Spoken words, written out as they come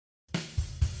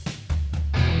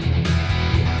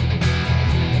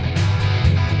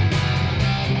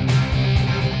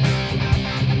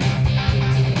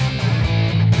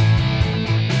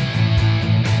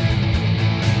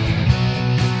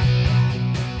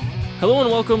Hello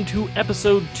and welcome to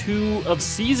episode 2 of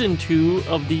season 2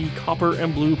 of the Copper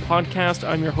and Blue podcast.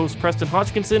 I'm your host, Preston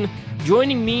Hodgkinson.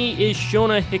 Joining me is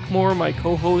Shona Hickmore, my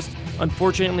co-host.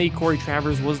 Unfortunately, Corey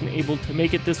Travers wasn't able to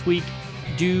make it this week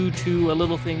due to a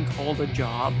little thing called a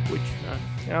job, which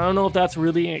I don't know if that's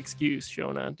really an excuse,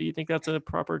 Shona. Do you think that's a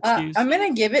proper excuse? I'm going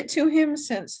to give it to him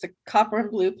since the Copper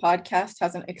and Blue podcast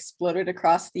hasn't exploded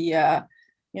across the,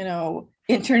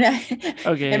 internet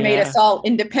and made us all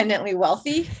independently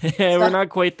wealthy. We're not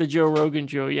quite the Joe Rogan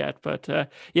show yet, but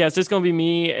it's just going to be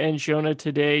me and Shona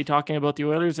today talking about the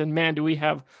Oilers. And man, do we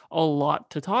have a lot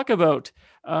to talk about.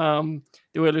 The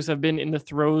Oilers have been in the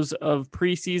throes of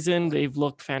preseason. They've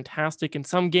looked fantastic in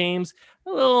some games, a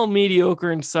little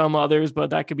mediocre in some others, but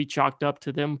that could be chalked up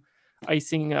to them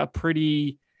icing a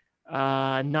pretty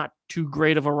not too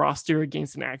great of a roster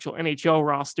against an actual NHL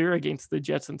roster against the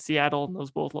Jets and Seattle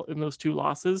in those two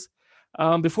losses.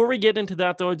 Before we get into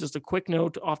that, though, just a quick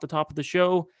note off the top of the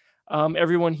show.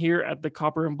 Everyone here at the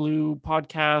Copper and Blue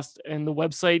podcast and the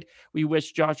website, we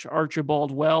wish Josh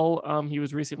Archibald well. He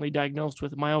was recently diagnosed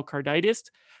with myocarditis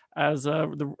as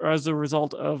a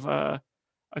result of a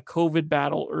COVID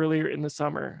battle earlier in the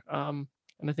summer. And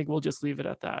I think we'll just leave it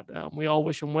at that. We all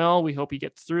wish him well. We hope he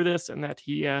gets through this and that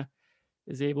he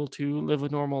is able to live a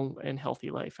normal and healthy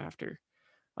life after.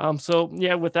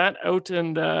 With that out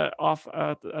and off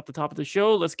at the top of the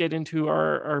show, let's get into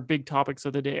our big topics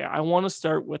of the day. I want to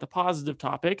start with a positive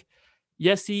topic.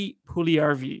 Jesse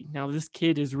Puljujarvi. Now, this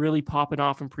kid is really popping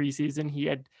off in preseason. He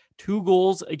had 2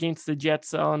 goals against the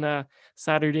Jets on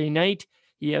Saturday night.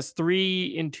 He has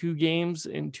 3 in 2 games,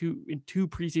 in two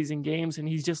preseason games, and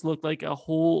he's just looked like a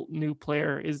whole new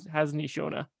player, hasn't he,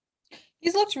 Shona?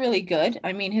 He's looked really good.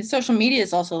 I mean, his social media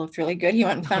has also looked really good. He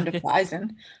went and found a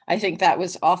Bison. I think that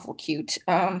was awful cute.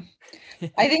 I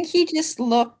think he just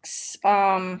looks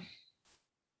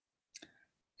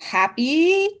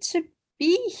happy to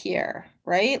be here,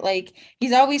 right? Like,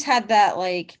 he's always had that,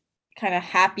 like, kind of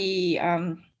happy,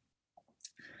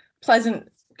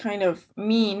 pleasant kind of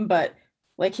meme, but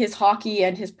like his hockey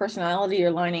and his personality are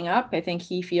lining up. I think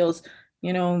he feels,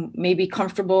 maybe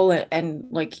comfortable and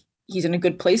like he's in a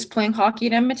good place playing hockey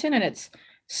at Edmonton, and it's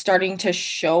starting to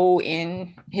show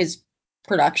in his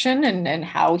production and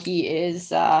how he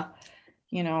is,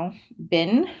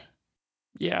 been.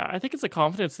 Yeah, I think it's a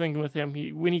confidence thing with him.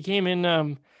 When he came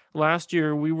in last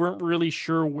year, we weren't really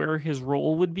sure where his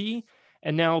role would be.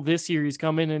 And now this year he's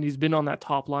come in and he's been on that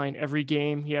top line every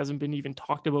game. He hasn't been even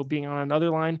talked about being on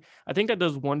another line. I think that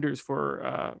does wonders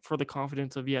for the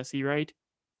confidence of Jesse, right?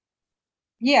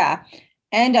 Yeah.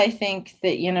 And I think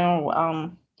that,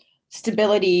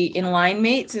 stability in line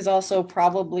mates is also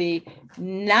probably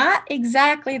not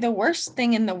exactly the worst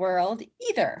thing in the world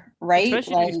either, right?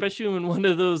 Especially when one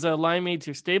of those line mates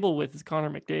you're stable with is Connor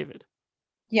McDavid.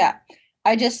 Yeah.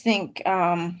 I just think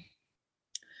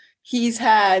he's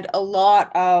had a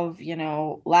lot of,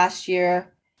 last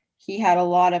year he had a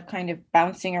lot of kind of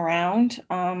bouncing around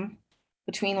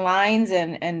between lines,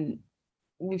 and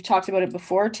we've talked about it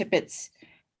before. Tippett's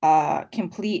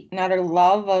complete and utter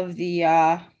love of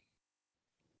the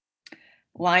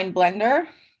line blender.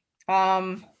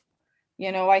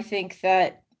 I think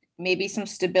that maybe some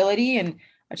stability and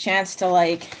a chance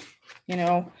to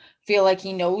feel like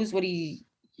he knows what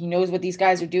what these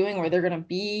guys are doing, where they're going to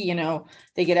be,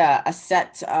 they get a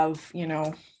set of,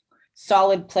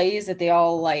 solid plays that they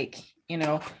all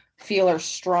feel are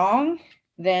strong,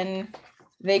 then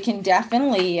they can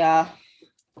definitely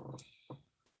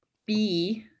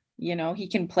be, he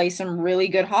can play some really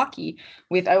good hockey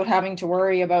without having to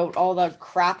worry about all the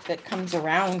crap that comes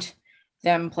around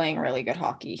them playing really good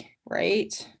hockey,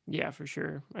 right? Yeah, for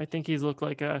sure. I think he's looked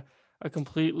like a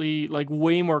completely,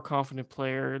 way more confident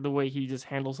player, the way he just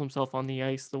handles himself on the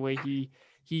ice, the way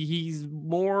he's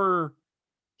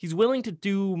willing to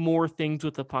do more things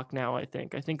with the puck now. I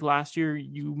think last year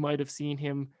you might have seen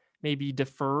him maybe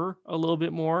defer a little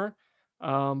bit more.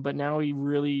 But now he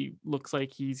really looks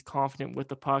like he's confident with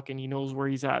the puck and he knows where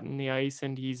he's at in the ice,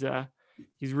 and he's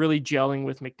really gelling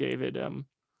with McDavid.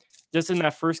 Just in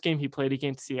that first game he played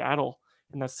against Seattle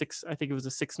in that I think it was a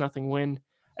 6-0 win.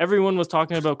 Everyone was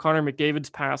talking about Connor McDavid's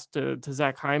pass to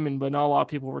Zach Hyman, but not a lot of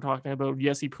people were talking about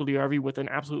Jesse Puljujarvi with an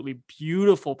absolutely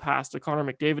beautiful pass to Connor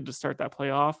McDavid to start that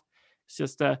playoff.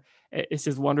 It's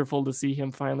just wonderful to see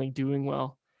him finally doing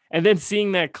well. And then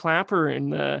seeing that clapper in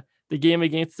the game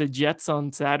against the Jets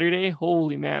on Saturday,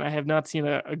 holy man, I have not seen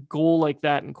a goal like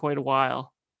that in quite a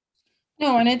while.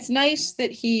 No, and it's nice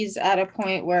that he's at a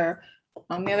point where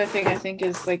The other thing I think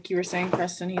is, like you were saying,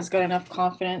 Preston, he's got enough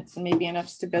confidence and maybe enough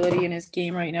stability in his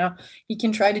game right now. He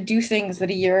can try to do things that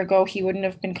a year ago he wouldn't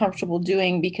have been comfortable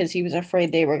doing because he was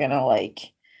afraid they were gonna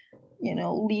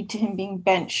lead to him being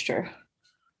benched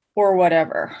or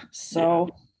whatever. So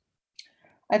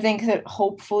I think that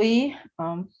hopefully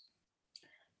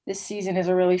this season is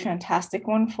a really fantastic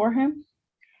one for him.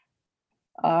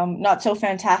 Not so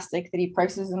fantastic that he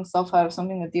prices himself out of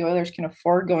something that the Oilers can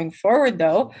afford going forward,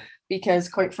 though, because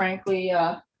quite frankly,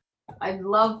 I'd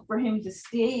love for him to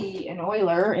stay an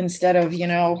Oiler instead of,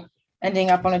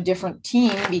 ending up on a different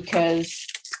team because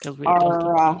we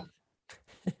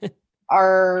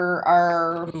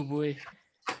our oh boy,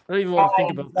 I don't even want to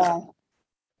think about that.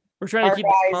 We're trying to keep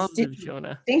it positive,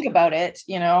 Jonah. Think about it,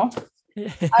 I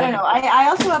don't know. I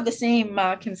also have the same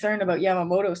concern about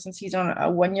Yamamoto since he's on a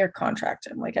 1-year contract.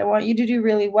 I'm like, I want you to do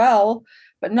really well,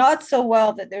 but not so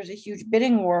well that there's a huge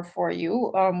bidding war for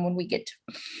you when we get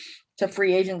to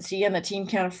free agency and the team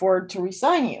can't afford to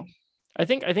re-sign you. I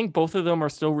think both of them are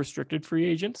still restricted free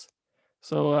agents.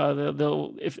 So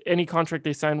they'll if any contract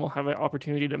they sign will have an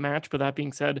opportunity to match. But that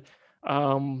being said,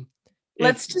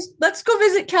 let's go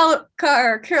visit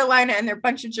Carolina and their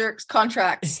bunch of jerks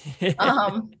contracts.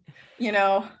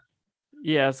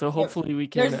 Yeah, so hopefully we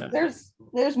can.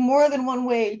 There's more than one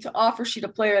way to offer sheet a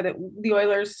player that the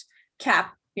Oilers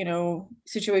cap,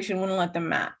 situation wouldn't let them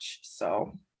match.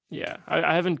 So yeah,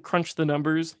 I haven't crunched the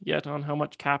numbers yet on how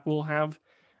much cap we'll have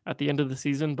at the end of the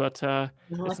season, but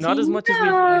it's not as much as we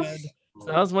had. It's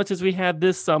not as much as we had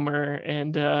this summer,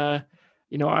 and I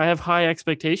have high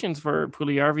expectations for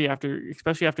Puljujarvi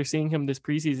especially after seeing him this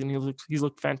preseason. He's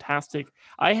looked fantastic.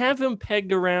 I have him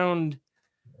pegged around.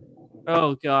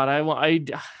 Oh God,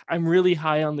 I'm really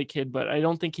high on the kid, but I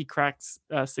don't think he cracks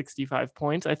 65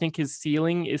 points. I think his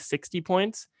ceiling is 60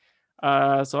 points.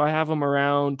 So I have him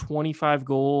around 25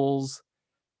 goals.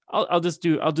 I'll just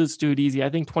do it easy. I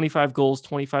think 25 goals,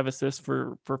 25 assists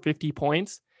for 50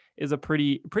 points is a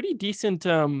pretty decent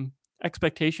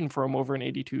expectation for him over an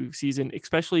 82 season,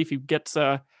 especially if he gets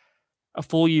a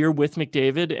full year with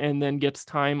McDavid and then gets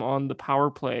time on the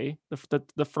power play,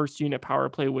 the first unit power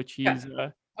play, which he's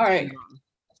all right.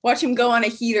 Watch him go on a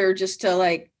heater just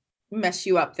to mess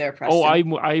you up there, Preston.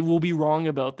 Oh, I will be wrong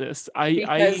about this. I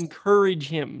encourage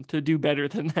him to do better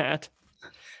than that.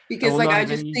 Because I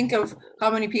just think of how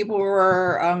many people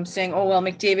were saying, oh, well,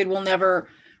 McDavid will never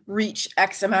reach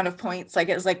X amount of points. Like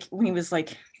it was like when he was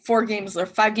 5 games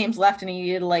left and he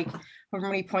needed however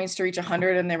many points to reach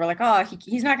 100, and they were like, oh,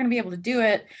 he's not going to be able to do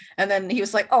it. And then he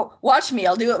was like, oh, watch me,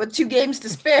 I'll do it with 2 games to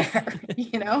spare.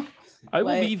 I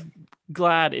will be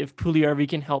glad if Puljujarvi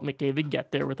can help McDavid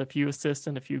get there with a few assists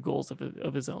and a few goals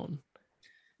of his own.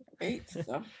 Right.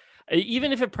 So.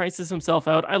 Even if it prices himself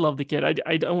out, I love the kid.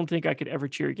 I don't think I could ever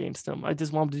cheer against him. I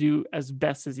just want him to do as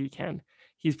best as he can.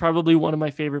 He's probably one of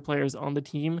my favorite players on the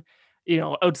team,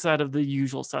 outside of the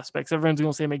usual suspects. Everyone's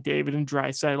going to say McDavid and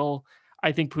Draisaitl.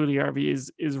 I think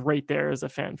Puljujarvi is right there as a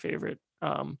fan favorite.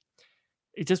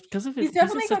 It just because of he's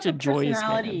definitely such a joyous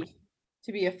personality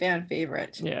to be a fan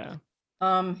favorite. Yeah.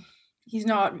 He's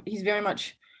very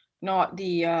much not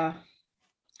the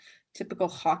typical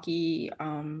hockey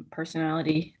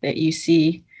personality that you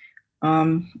see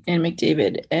in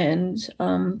McDavid and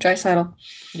Draisaitl.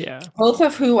 Yeah. Both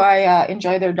of who I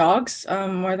enjoy their dogs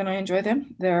more than I enjoy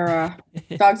them. Their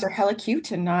dogs are hella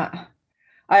cute, and I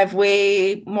have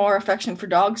way more affection for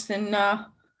dogs than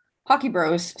hockey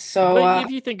bros. So but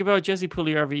if you think about Jesse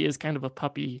Puljujarvi is kind of a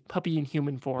puppy in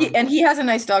human form. And he has a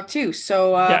nice dog too.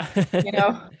 So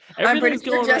I'm pretty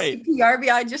sure Jesse Puljujarvi,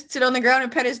 I'd just sit on the ground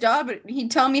and pet his dog, but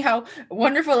he'd tell me how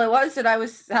wonderful it was that I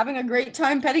was having a great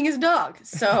time petting his dog.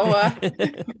 So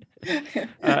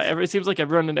it seems like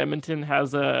everyone in Edmonton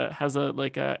has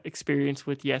a experience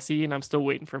with Yessie, and I'm still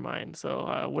waiting for mine.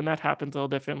 So when that happens, I'll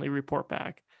definitely report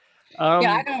back.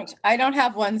 I don't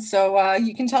have one, so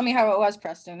you can tell me how it was,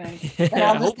 Preston, and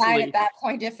I'll decide at that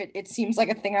point if it seems like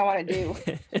a thing I want to do.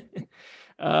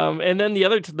 And then the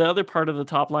other part of the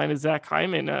top line is Zach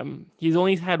Hyman. He's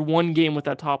only had 1 game with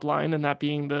that top line, and that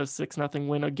being the 6-0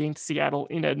 win against Seattle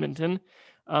in Edmonton.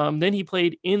 Then he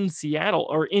played in Seattle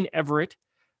or in Everett,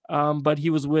 but he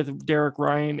was with Derek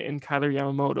Ryan and Kailer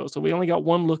Yamamoto. So we only got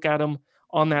 1 look at him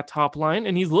on that top line,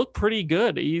 and he's looked pretty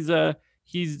good. He's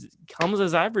comes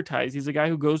as advertised. He's a guy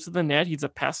who goes to the net. He's a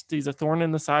pest. He's a thorn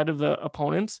in the side of the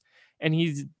opponents. And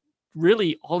he's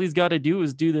really, all he's got to do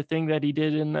is do the thing that he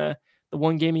did in the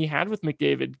 1 game he had with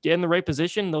McDavid. Get in the right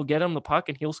position, they'll get him the puck,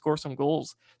 and he'll score some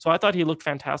goals. So I thought he looked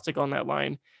fantastic on that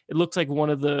line. It looked like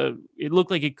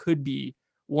it could be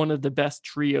one of the best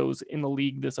trios in the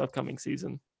league this upcoming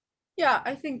season. Yeah,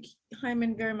 I think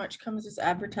Hyman very much comes as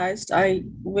advertised. I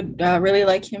would really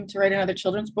like him to write another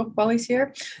children's book while he's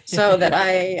here, so that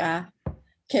I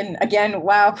can again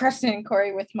wow Preston and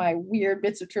Corey with my weird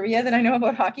bits of trivia that I know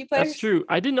about hockey That's players, true.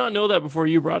 I did not know that before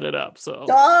you brought it up. So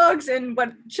dogs, and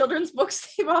what children's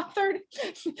books they've authored.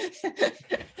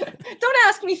 Don't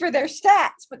ask me for their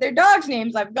stats, but their dogs'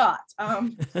 names I've got.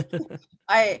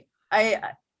 I I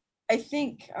I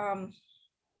think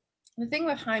the thing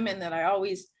with Hyman that I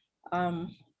always I'm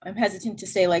hesitant to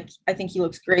say, like, I think he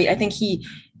looks great. I think he,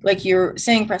 like you're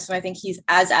saying, Preston, I think he's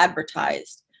as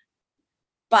advertised.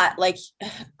 But like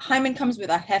Hyman comes with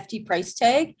a hefty price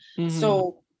tag.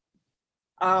 So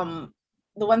the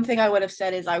one thing I would have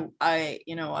said is I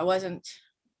wasn't,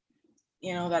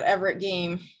 that Everett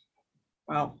game,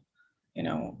 well,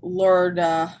 Lord,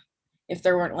 if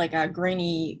there weren't like a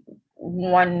grainy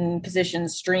one position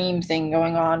stream thing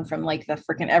going on from like the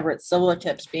freaking Everett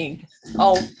Silvertips being,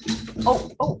 oh,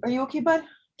 are you okay, bud?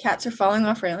 Cats are falling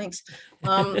off railings.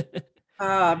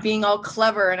 Being all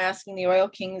clever and asking the Oil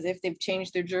Kings if they've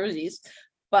changed their jerseys.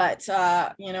 But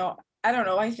I don't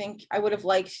know. I think I would have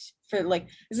liked for like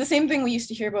it's the same thing we used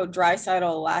to hear about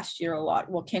Draisaitl last year a lot.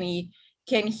 Well, can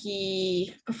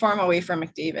he perform away from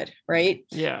McDavid, right?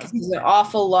 Yeah. It's an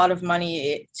awful lot of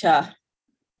money to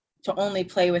only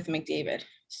play with McDavid.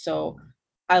 So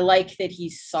I like that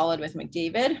he's solid with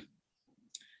McDavid.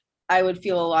 I would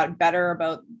feel a lot better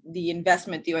about the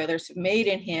investment the Oilers have made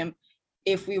in him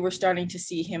if we were starting to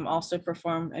see him also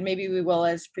perform, and maybe we will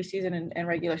as preseason and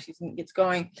regular season gets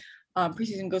going.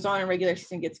 Preseason goes on and regular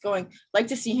season gets going. Like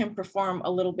to see him perform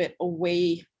a little bit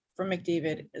away from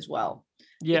McDavid as well.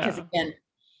 Yeah. Because again,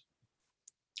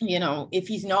 if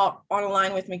he's not on a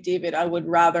line with McDavid, I would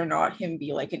rather not him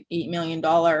be like an $8 million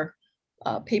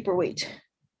paperweight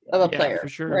of a player, for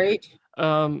sure. right?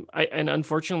 And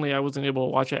unfortunately I wasn't able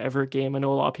to watch an Everett game. I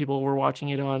know a lot of people were watching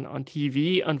it on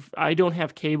TV. I don't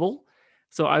have cable,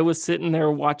 so I was sitting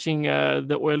there watching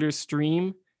the Oilers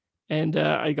stream, and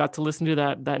I got to listen to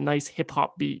that nice hip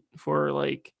hop beat for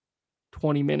like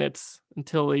 20 minutes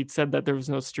until they said that there was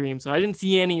no stream. So I didn't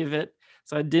see any of it.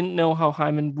 So I didn't know how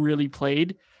Hyman really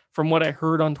played. From what I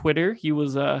heard on Twitter, he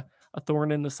was a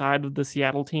thorn in the side of the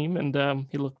Seattle team, and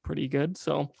he looked pretty good.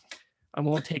 So I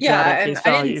won't take that at face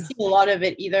value. I didn't see a lot of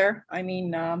it either. I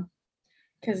mean,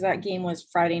 because that game was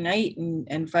Friday night,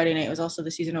 and Friday night was also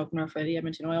the season opener for the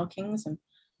Edmonton Oil Kings, and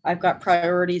I've got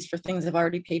priorities for things I've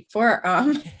already paid for.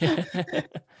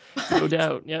 No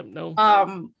doubt. Yep. No.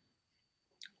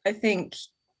 I think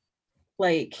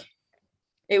like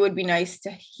it would be nice to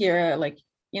hear like,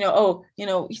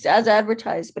 he's as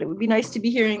advertised, but it would be nice to be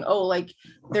hearing, like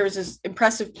there was this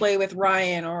impressive play with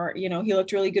Ryan, or, he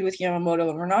looked really good with Yamamoto,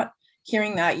 and we're not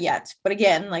hearing that yet. But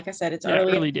again, like I said, it's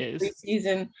early days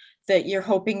season that you're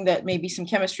hoping that maybe some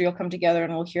chemistry will come together,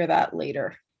 and we'll hear that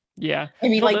later. Yeah. I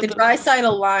mean, the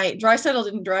Draisaitl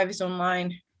didn't drive his own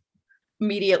line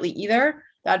immediately either.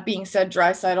 That being said,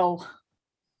 Draisaitl,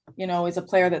 is a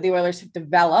player that the Oilers have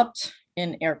developed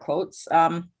in air quotes.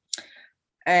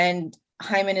 And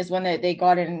Hyman is one that they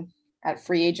got in at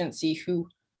free agency who,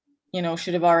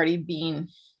 should have already been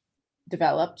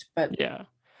developed. But yeah,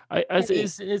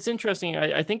 it's interesting.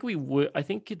 I think I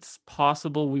think it's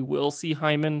possible we will see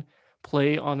Hyman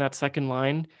play on that second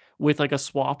line with like a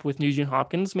swap with Nugent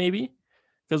Hopkins, maybe,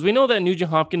 because we know that Nugent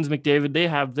Hopkins, McDavid,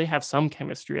 they have some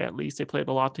chemistry at least. They played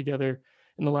a lot together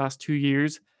in the last 2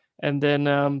 years. And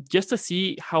then just to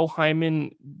see how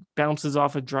Hyman bounces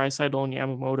off of Draisaitl and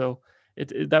Yamamoto,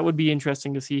 that would be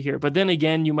interesting to see here. But then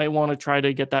again, you might want to try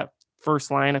to get that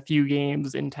first line a few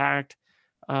games intact.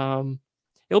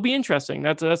 It'll be interesting.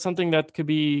 That's something that could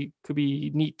be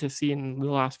neat to see in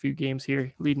the last few games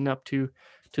here leading up to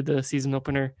the season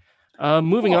opener.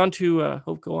 Moving on to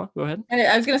go ahead. And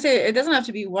I was gonna say it doesn't have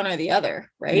to be one or the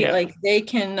other, right? Yeah. Like they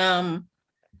can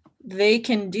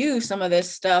do some of this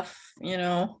stuff,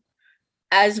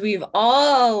 as we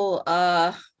all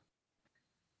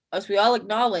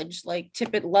acknowledge, like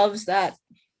Tippett loves that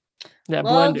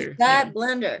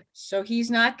blender. So he's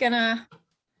not gonna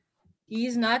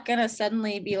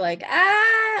suddenly be like,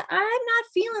 I'm not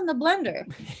feeling the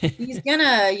blender. He's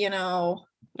gonna,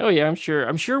 Oh yeah, I'm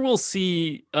sure we'll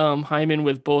see Hyman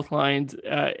with both lines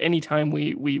anytime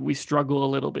we struggle a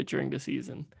little bit during the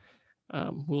season.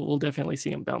 We'll definitely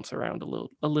see him bounce around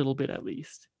a little bit at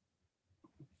least.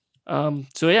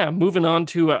 So yeah, moving on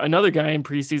to another guy in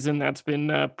preseason that's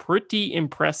been pretty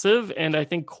impressive, and I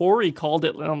think Corey called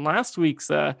it on last week's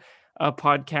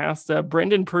podcast.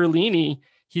 Brendan Perlini,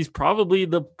 he's probably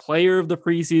the player of the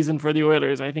preseason for the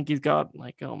Oilers. I think he's got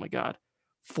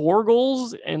 4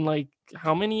 goals and like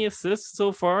how many assists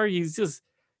so far? He's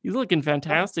He's looking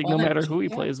fantastic no matter who he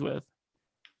plays with.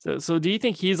 So do you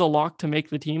think he's a lock to make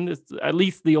the team, this, at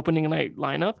least the opening night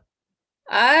lineup?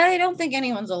 I don't think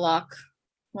anyone's a lock.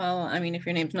 Well, I mean, if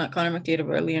your name's not Connor McDavid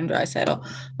or Leon Draisaitl,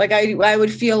 like I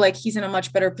would feel like he's in a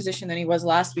much better position than he was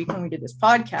last week when we did this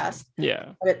podcast.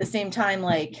 Yeah. But at the same time,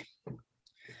 like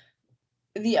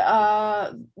the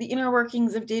inner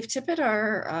workings of Dave Tippett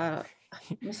are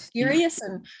mysterious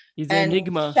and he's an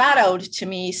enigma, shadowed to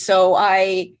me. So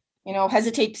I,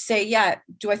 hesitate to say, yeah,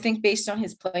 do I think based on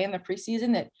his play in the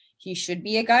preseason that he should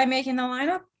be a guy making the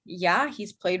lineup? Yeah,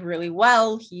 he's played really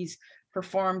well. He's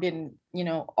performed in,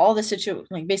 all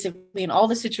the basically in all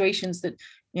the situations that,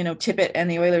 Tippett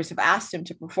and the Oilers have asked him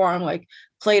to perform, like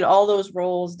played all those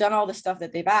roles, done all the stuff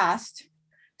that they've asked.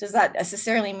 Does that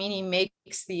necessarily mean he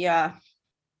makes the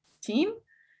team?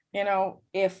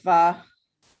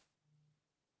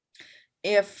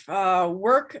 If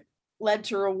work led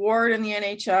to reward in the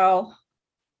NHL,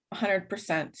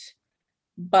 100%.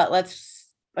 But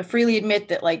I freely admit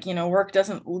that, work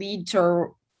doesn't lead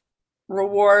to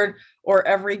reward, or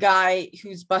every guy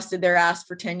who's busted their ass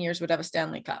for 10 years would have a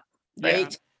Stanley Cup,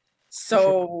 right? Yeah, so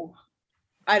sure.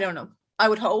 I don't know. I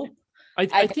would hope.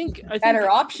 I think a better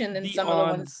option than some of the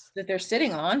ones that they're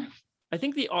sitting on. I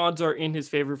think the odds are in his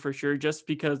favor for sure, just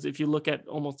because if you look at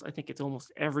almost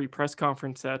every press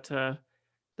conference that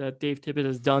Dave Tippett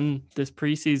has done this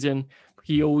preseason,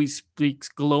 he always speaks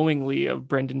glowingly of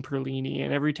Brendan Perlini.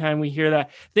 And every time we hear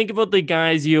that, think about the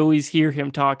guys you always hear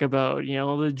him talk about,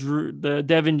 the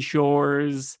Devin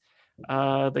Shores,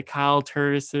 the Kyle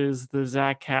Turrises, the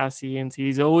Zach Kassians.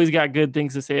 He's always got good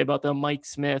things to say about them, Mike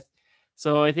Smith.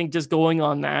 So I think just going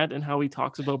on that and how he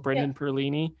talks about Brendan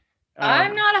Perlini.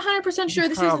 I'm not 100% sure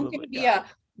this isn't going to be a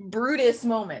Brutus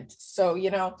moment. So,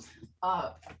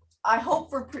 I hope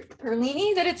for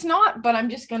Perlini that it's not, but I'm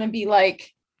just going to be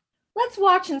like, let's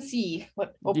watch and see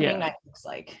what opening night looks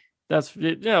like. That's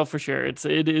for sure. It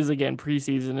is again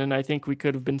preseason, and I think we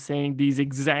could have been saying these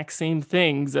exact same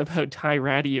things about Ty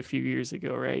Ratty a few years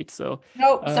ago, right? So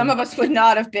nope, some of us would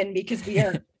not have been, because we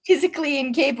are physically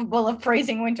incapable of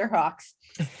praising Winterhawks.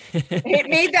 It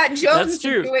made that Jones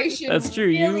situation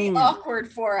really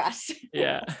awkward for us.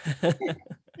 Yeah.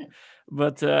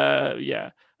 But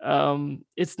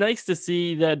it's nice to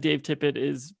see that Dave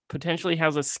Tippett potentially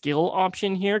has a skill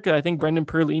option here, because I think Brendan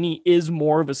Perlini is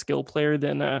more of a skill player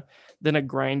than a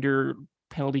grinder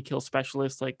penalty kill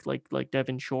specialist like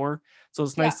Devin Shore. So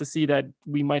it's nice to see that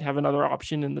we might have another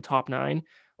option in the top 9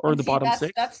 or the bottom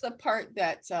 6. That's the part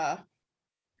that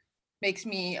makes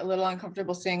me a little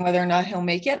uncomfortable saying whether or not he'll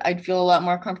make it. I'd feel a lot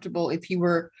more comfortable if he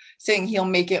were saying he'll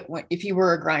make it if he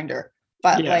were a grinder.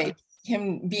 But like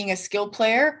him being a skill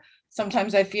player,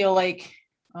 sometimes I feel like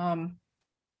Tippett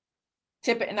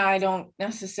and I don't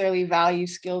necessarily value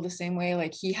skill the same way.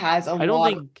 Like he has I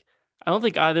don't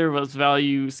think either of us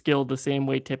value skill the same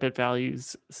way Tippett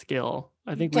values skill.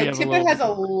 I think Tippett has a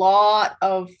lot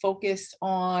of focus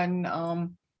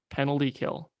on penalty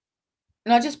kill.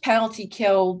 Not just penalty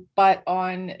kill, but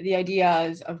on the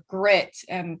ideas of grit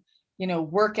and,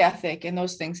 work ethic and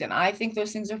those things. And I think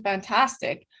those things are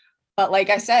fantastic. But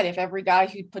like I said, if every guy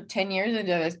who put 10 years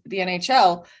into the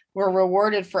NHL were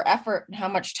rewarded for effort and how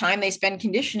much time they spend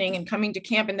conditioning and coming to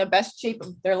camp in the best shape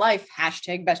of their life,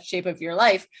 # best shape of your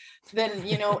life, then,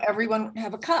 everyone would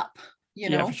have a cup.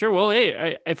 Yeah, for sure. Well,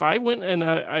 hey, if I went and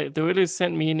the Oilers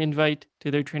sent me an invite to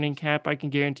their training camp, I can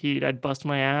guarantee you I'd bust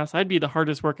my ass. I'd be the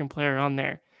hardest working player on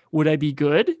there. Would I be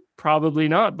good? Probably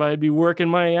not, but I'd be working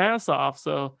my ass off.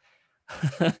 So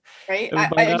right.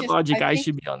 By that logic, I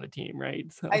should be on the team, right?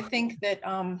 So. I think that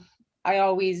I'm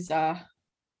always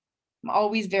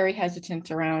very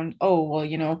hesitant around,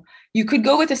 you could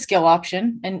go with a skill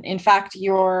option. And in fact,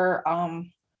 your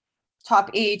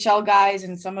top AHL guys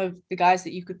and some of the guys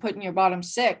that you could put in your bottom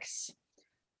 6,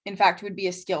 in fact, would be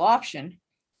a skill option.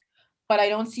 But I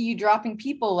don't see you dropping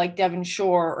people like Devin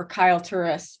Shore or Kyle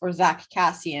Turris or Zach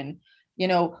Kassian,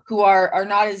 who are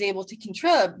not as able to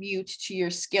contribute to your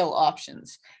skill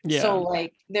options. Yeah. So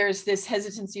like there's this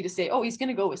hesitancy to say, oh, he's going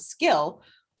to go with skill,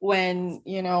 when,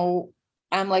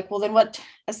 I'm like, well, then what?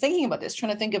 I was thinking about this,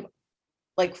 trying to think of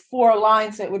like 4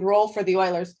 lines that would roll for the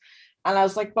Oilers. And I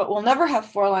was like, but we'll never have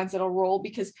 4 lines that'll roll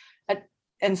because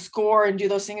and score and do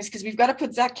those things, because we've got to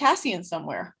put Zach Kassian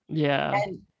somewhere. Yeah.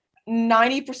 And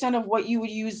 90% of what you would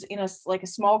use in a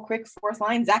small, quick 4th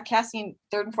line, Zach Kassian,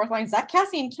 3rd and 4th line, Zach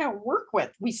Kassian can't work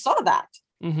with. We saw that.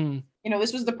 Mm-hmm.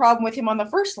 This was the problem with him on the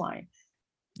 1st line.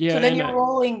 Yeah. So then you're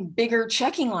rolling bigger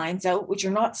checking lines out, which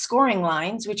are not scoring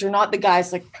lines, which are not the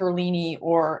guys like Perlini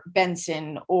or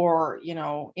Benson or,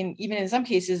 even in some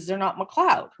cases, they're not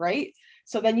McLeod, right?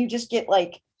 So then you just get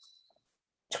like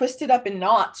twisted up in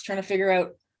knots trying to figure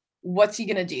out what's he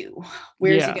gonna do,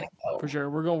 where's he Yeah, gonna go. for sure.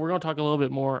 We're gonna talk a little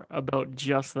bit more about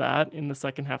just that in the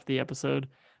second half of the episode,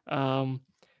 um,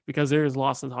 because there is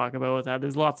lots to talk about with that.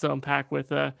 There's lots to unpack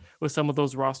with some of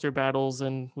those roster battles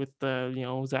and with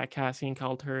the Zach Cassian,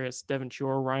 Kyle Turris, Devin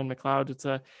Shore, Ryan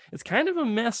McLeod. It's kind of a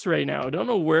mess right now. I don't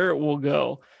know where it will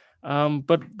go,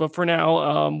 but for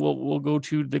now, we'll go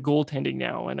to the goaltending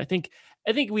now, and I think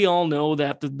we all know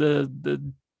that the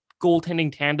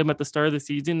goaltending tandem at the start of the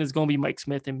season is going to be Mike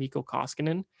Smith and Mikko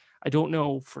Koskinen. I don't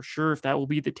know for sure if that will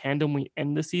be the tandem we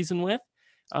end the season with.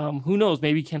 Who knows?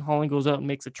 Maybe Ken Holland goes out and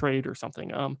makes a trade or something.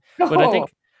 But I Oh,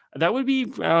 think that would be,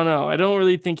 I don't know. I don't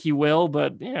really think he will,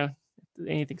 but yeah,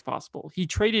 anything's possible. He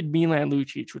traded Milan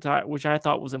Lucic, which I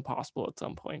thought was impossible at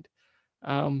some point.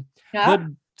 But yeah.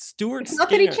 Stuart It's not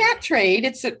that he Skinner. can't trade.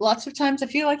 It's that lots of times I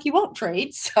feel like he won't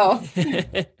trade. So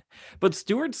But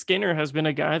Stuart Skinner has been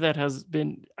a guy that has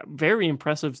been very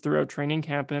impressive throughout training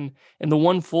camp, and the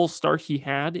one full start he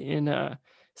had in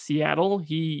Seattle,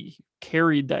 he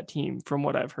carried that team. From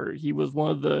what I've heard, he was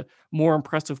one of the more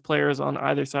impressive players on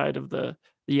either side of the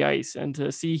ice, and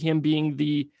to see him being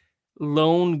the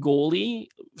lone goalie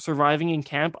surviving in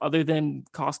camp, other than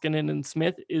Koskinen and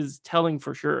Smith, is telling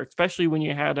for sure. Especially when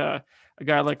you had a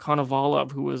guy like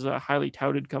Konovalov, who was highly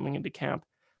touted coming into camp.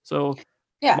 So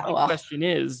yeah, my well, question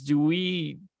is, do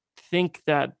we think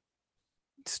that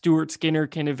Stuart Skinner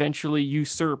can eventually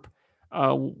usurp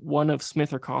one of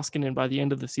Smith or Koskinen by the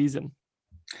end of the season?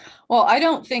 I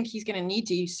don't think he's going to need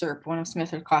to usurp one of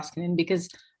Smith or Koskinen because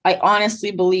I honestly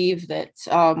believe that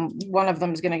one of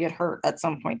them is going to get hurt at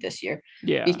some point this year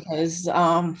Yeah. because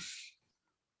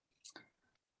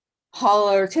Hall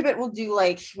or Tippett will do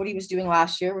like what he was doing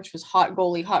last year, which was hot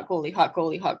goalie, hot goalie, hot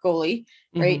goalie, hot goalie,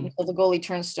 right? Hmm. Until the goalie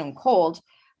turns stone cold.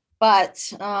 But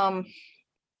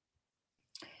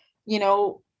you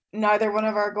know, neither one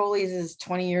of our goalies is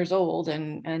 20 years old,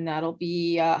 and that'll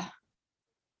be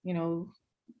you know,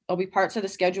 there'll be parts of the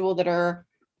schedule that are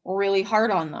really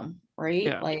hard on them, right?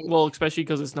 Yeah. Like, Well, especially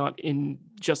because it's not in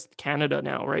just Canada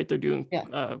now, right? They're doing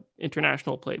yeah,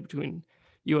 international play between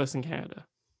U.S. and Canada.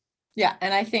 yeah,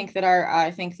 and I think that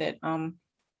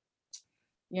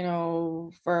you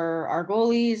know, for our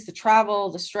goalies, the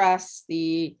travel, the stress,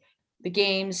 the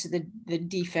games, the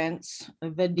defense,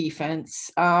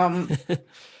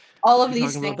 all of You're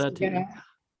these talking about things that are too.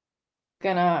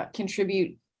 gonna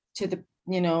contribute to the,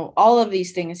 you know, all of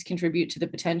these things contribute to the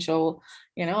potential,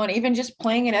 you know, and even just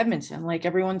playing in Edmonton, like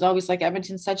everyone's always like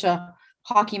Edmonton's such a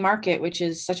hockey market, which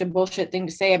is such a bullshit thing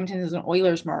to say. Edmonton is an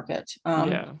Oilers market.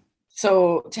 Yeah.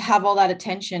 So to have all that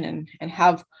attention and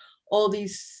have all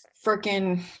these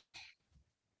freaking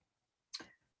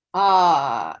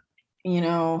uh you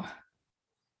know,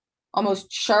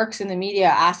 almost sharks in the media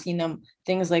asking them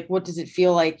things like what does it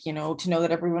feel like, you know, to know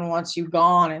that everyone wants you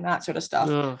gone and that sort of stuff.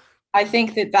 Ugh. I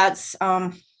think that that's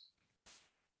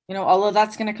you know, all of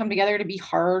that's going to come together to be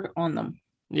hard on them.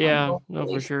 Yeah. Both No,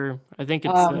 for goalies. sure. I think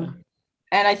it's Um,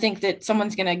 and I think that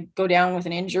someone's going to go down with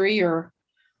an injury or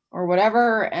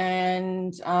whatever,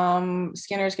 and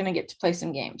Skinner's going to get to play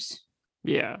some games.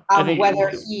 yeah. I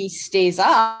Whether think he stays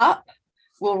up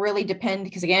will really depend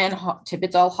because again,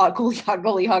 Tippett's all hot goalie, hot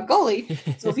goalie, hot goalie.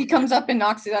 So if he comes up and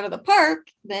knocks it out of the park,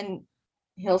 then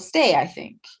he'll stay, I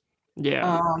think.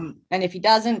 yeah. And if he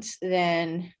doesn't,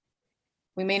 then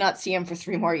we may not see him for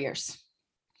 3 more years.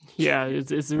 Yeah,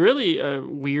 it's really a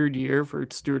weird year for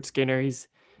Stuart Skinner. He's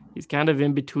kind of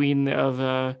in between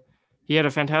of he had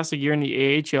a fantastic year in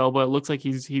the AHL, but it looks like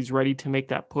he's ready to make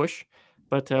that push.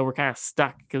 But we're kind of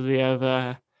stuck because we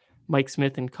have Mike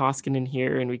Smith and Koskinen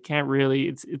here, and we can't really.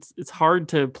 It's hard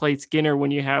to play Skinner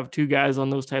when you have two guys on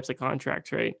those types of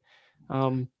contracts, right?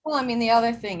 Well, I mean, the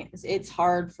other thing is it's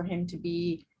hard for him to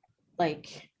be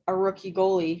like a rookie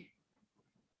goalie.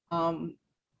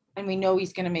 And we know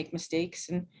he's going to make mistakes.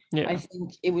 And I Yeah,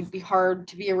 think it would be hard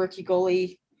to be a rookie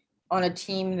goalie on a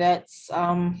team that's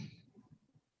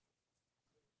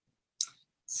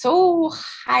so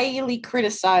highly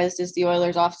criticized as the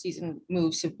Oilers offseason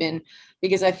moves have been,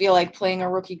 because I feel like playing a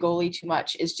rookie goalie too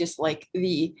much is just like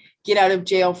the get out of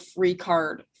jail free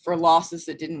card for losses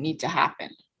that didn't need to happen,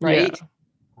 yeah. right?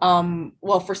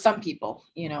 Well, for some people,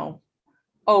 you know,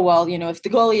 oh well, you know, if the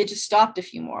goalie had just stopped a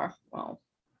few more, well,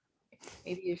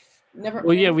 maybe if never,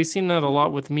 Well, yeah, we've seen that a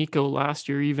lot with Miko last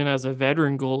year, even as a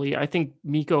veteran goalie. I think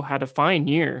Miko had a fine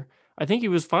year. I think he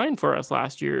was fine for us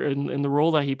last year in the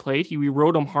role that he played. We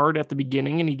rode him hard at the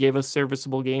beginning and he gave us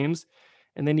serviceable games.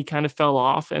 And then he kind of fell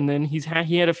off. And then he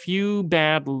had a few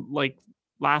bad like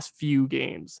last few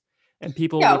games. And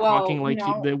people yeah, were well, talking you like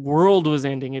know, the world was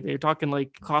ending. They were talking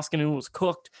like Koskinen was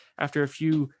cooked after a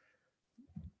few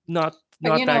not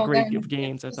But not that great then of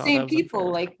games. I the thought that same was people,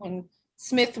 unfair. like when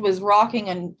Smith was rocking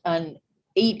an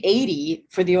 880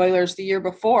 for the Oilers the year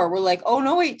before, we're like, oh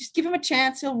no, wait, just give him a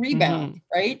chance, he'll rebound,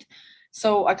 right?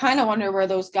 So I kind of wonder where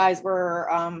those guys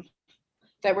were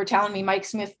that were telling me Mike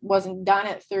Smith wasn't done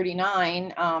at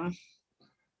 39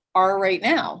 are right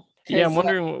now. Yeah, I'm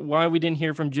wondering why we didn't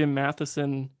hear from Jim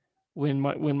Matheson when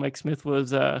Mike Smith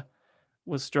was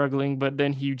struggling, but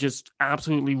then he just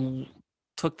absolutely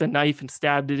took the knife and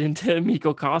stabbed it into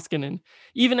Mikko Koskinen.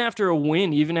 Even after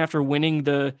winning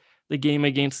the game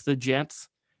against the Jets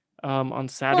on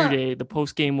Saturday, the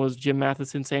post game was Jim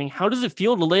Matheson saying, "How does it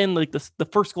feel to land like the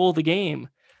first goal of the game?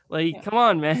 Like, come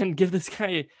on, man, give this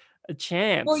guy a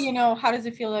chance." Well, how does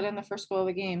it feel that in the first goal of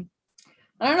the game?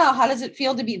 I don't know. How does it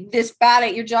feel to be this bad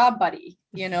at your job, buddy?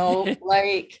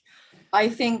 Like, I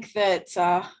think that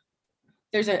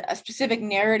there's a specific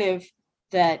narrative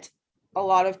that a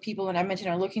lot of people in Edmonton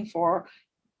are looking for,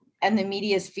 and the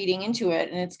media is feeding into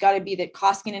it. And it's got to be that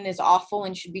Koskinen is awful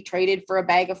and should be traded for a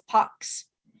bag of pucks.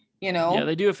 Yeah,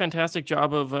 they do a fantastic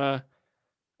job of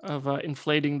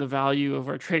inflating the value of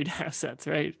our trade assets,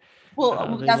 right?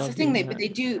 Well, that's the thing. But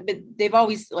they've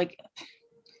always like,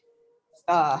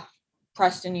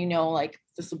 Preston, like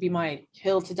this will be my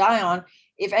hill to die on.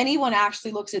 If anyone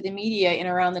actually looks at the media in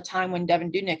around the time when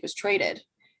Devan Dubnyk was traded,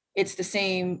 it's the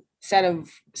same set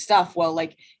of stuff. Well,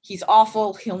 like, he's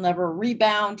awful. He'll never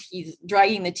rebound. He's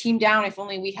dragging the team down. If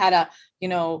only we had a,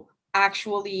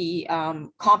 actually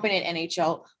competent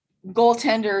NHL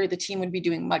goaltender, the team would be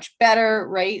doing much better,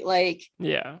 right? Like,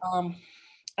 yeah.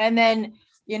 And then,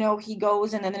 he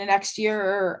goes, and then the next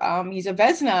year, he's a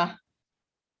Vezina.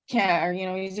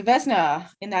 He's a Vezina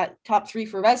in that top 3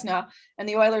 for Vezina, and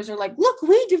the Oilers are like, look,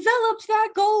 we developed that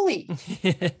goalie.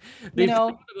 They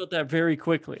forgot about that very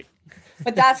quickly.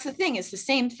 But that's the thing. It's the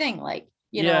same thing. Like,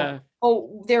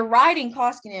 they're riding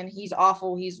Koskinen. He's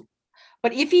awful.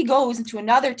 But if he goes into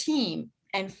another team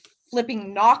and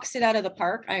flipping knocks it out of the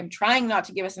park, I'm trying not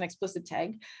to give us an explicit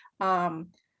tag.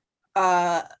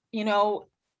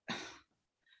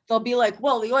 They'll be like,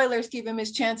 well, the Oilers gave him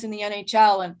his chance in the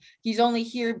NHL and he's only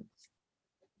here.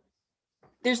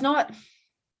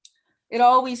 It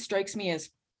always strikes me as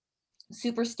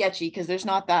super sketchy because there's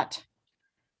not that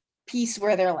piece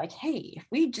where they're like, hey, if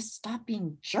we just stop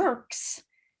being jerks,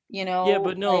 Yeah,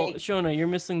 but no, like, Shona, you're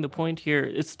missing the point here.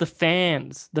 It's the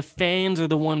fans. The fans are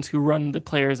the ones who run the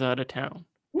players out of town.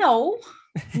 No.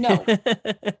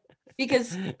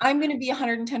 Because I'm going to be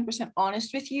 110%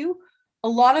 honest with you. A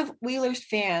lot of Whalers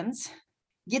fans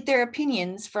get their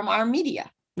opinions from our media.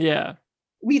 Yeah.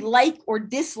 We like or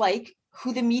dislike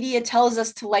who the media tells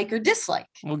us to like or dislike.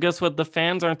 Well, guess what? The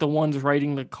fans aren't the ones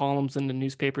writing the columns in the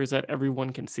newspapers that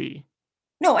everyone can see.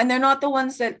 No, and they're not the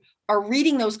ones that are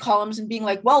reading those columns and being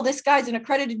like, well, this guy's an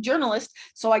accredited journalist,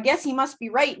 so I guess he must be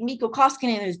right. Mikko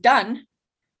Koskinen is done.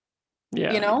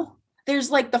 Yeah.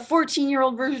 There's like the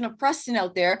 14-year-old version of Preston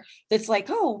out there that's like,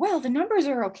 oh, well, the numbers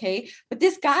are okay. But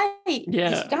this guy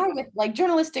with like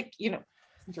journalistic,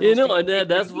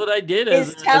 that's what I did.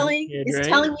 Is telling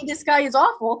me this guy is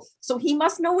awful. So he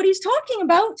must know what he's talking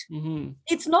about. Mm-hmm.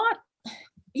 It's not.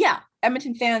 Yeah.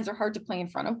 Edmonton fans are hard to play in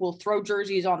front of. We'll throw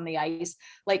jerseys on the ice.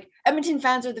 Like, Edmonton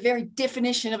fans are the very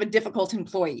definition of a difficult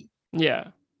employee. Yeah.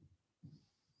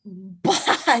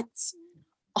 But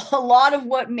a lot of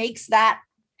what makes that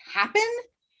happen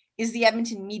is the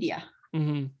Edmonton media.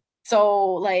 Mm-hmm.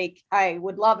 So, like, I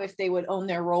would love if they would own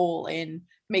their role in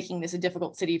making this a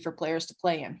difficult city for players to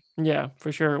play in. Yeah,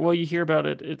 for sure. Well, you hear about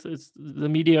it. It's the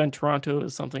media in Toronto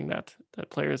is something that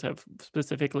players have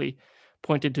specifically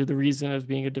pointed to the reason as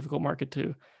being a difficult market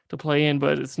to play in,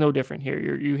 but it's no different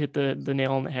here. You hit the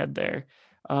nail on the head there.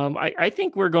 I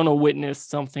think we're going to witness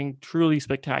something truly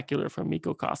spectacular from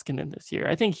Mikko Koskinen this year.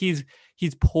 I think he's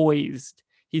poised.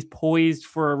 He's poised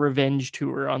for a revenge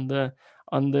tour on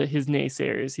his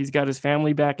naysayers. He's got his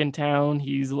family back in town.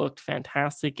 He's looked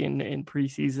fantastic in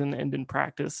preseason and in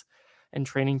practice and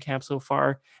training camp so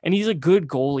far. And he's a good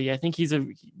goalie. I think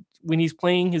when he's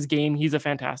playing his game, he's a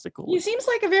fantastic goalie. He seems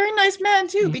like a very nice man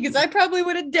too, because I probably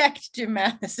would have decked Jim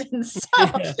Matheson.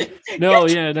 No,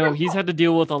 he's had to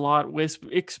deal with a lot with,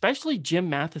 especially Jim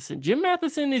Matheson. Jim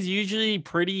Matheson is usually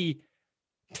pretty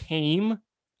tame,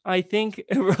 I think,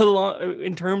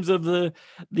 in terms of the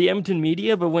Edmonton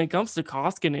media, but when it comes to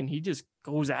Koskinen, he just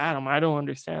goes at him. I don't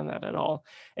understand that at all.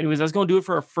 Anyways, that's going to do it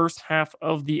for our first half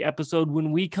of the episode.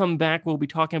 When we come back, we'll be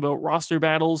talking about roster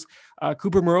battles.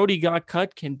 Cooper Marody got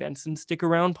cut. Can Benson stick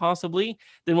around possibly?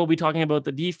 Then we'll be talking about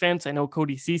the defense. I know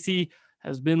Cody Ceci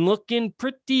has been looking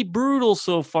pretty brutal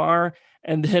so far.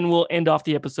 And then we'll end off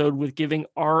the episode with giving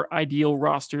our ideal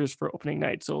rosters for opening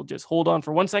night. So just hold on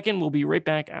for 1 second. We'll be right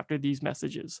back after these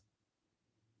messages.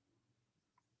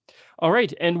 All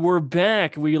right, and we're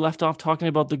back. We left off talking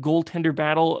about the goaltender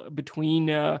battle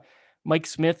between Mike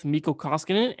Smith, Mikko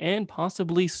Koskinen, and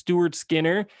possibly Stuart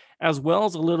Skinner, as well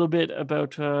as a little bit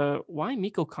about why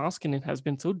Mikko Koskinen has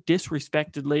been so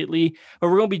disrespected lately. But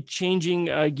we're going to be changing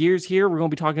gears here. We're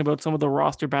going to be talking about some of the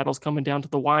roster battles coming down to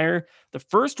the wire. The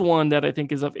first one that I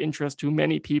think is of interest to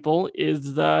many people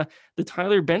is the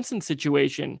Tyler Benson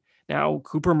situation. Now,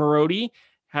 Cooper Marody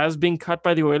has been cut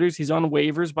by the Oilers. He's on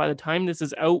waivers. By the time this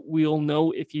is out, we'll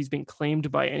know if he's been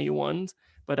claimed by anyone.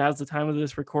 But as the time of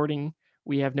this recording,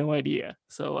 we have no idea.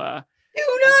 So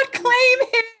do not claim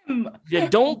him. Yeah,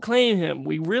 don't claim him.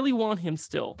 We really want him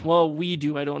still. Well, we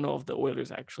do. I don't know if the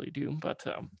Oilers actually do, but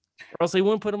or else they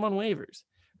wouldn't put him on waivers,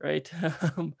 right?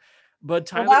 But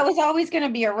Tyler, that was always going to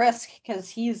be a risk because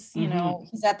he's, you know,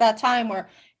 he's at that time where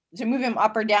to move him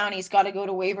up or down, he's got to go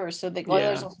to waivers. So the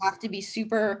Oilers will have to be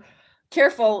super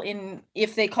careful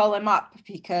if they call him up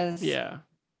because if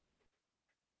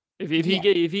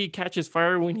he catches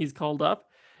fire when he's called up,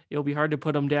 it'll be hard to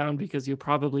put him down because you'll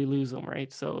probably lose him,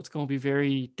 right? So it's going to be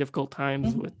very difficult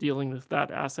times with dealing with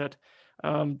that asset.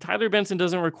 Tyler Benson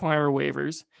doesn't require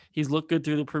waivers. He's looked good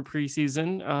through the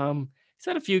preseason. He's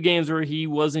had a few games where he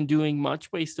wasn't doing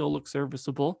much, but he still looks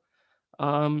serviceable.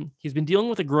 He's been dealing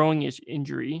with a growing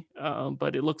injury,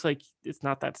 but it looks like it's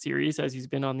not that serious as he's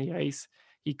been on the ice.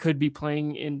 He could be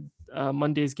playing in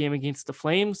Monday's game against the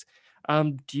Flames.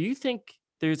 Do you think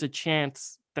there's a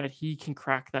chance that he can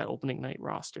crack that opening night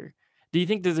roster? Do you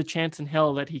think there's a chance in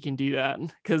hell that he can do that?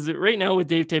 Because right now with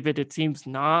Dave Tippett, it seems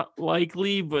not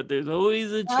likely, but there's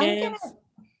always a chance.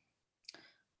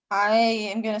 I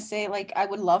am going to say, like, I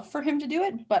would love for him to do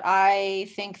it, but I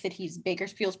think that he's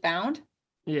Bakersfield's bound.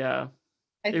 Yeah.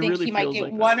 I think he might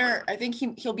get one I think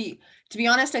he'll be, to be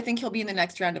honest, I think he'll be in the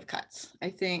next round of cuts. I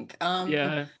think he'll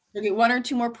get 1 or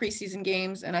 2 more preseason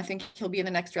games, and I think he'll be in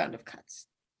the next round of cuts.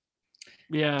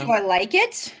 Yeah. Do I like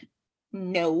it?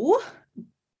 No.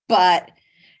 But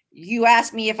you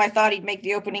asked me if I thought he'd make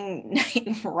the opening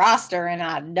night roster, and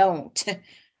I don't.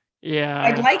 Yeah.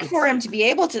 I'd like for him to be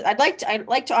able to, I'd like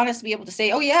to honestly be able to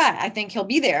say, oh yeah, I think he'll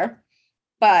be there,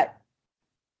 but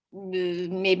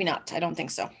maybe not. I don't think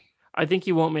so. I think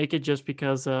he won't make it just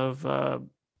because of, I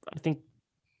think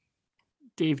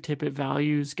Dave Tippett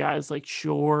values guys like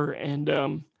Shore and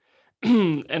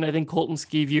and I think Colton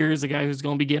Sceviour is a guy who's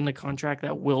going to be getting a contract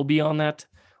that will be on that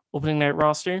opening night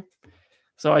roster.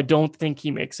 So I don't think he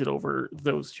makes it over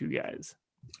those two guys.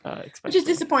 Which is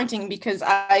disappointing because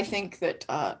I think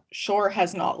that Shore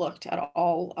has not looked at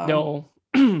all. No,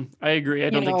 I agree.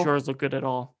 I don't think Shore's looked good at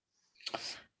all.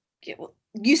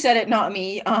 You said it, not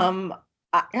me.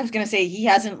 I was going to say he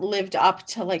hasn't lived up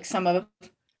to like some of,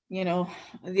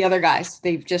 the other guys.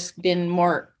 They've just been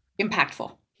more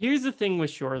impactful. Here's the thing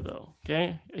with Shore, though.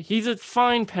 Okay, he's a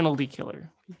fine penalty killer.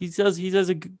 He does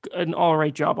an all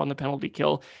right job on the penalty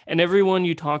kill, and everyone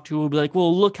you talk to will be like,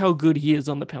 "Well, look how good he is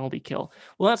on the penalty kill."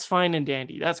 Well, that's fine and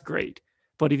dandy. That's great.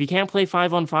 But if he can't play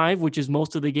 5-on-5, which is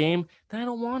most of the game, then I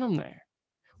don't want him there.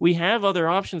 We have other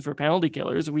options for penalty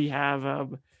killers. We have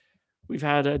we've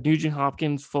had Nugent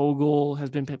Hopkins. Fogle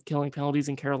has been killing penalties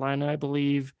in Carolina, I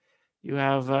believe. You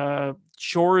have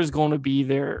Shore is going to be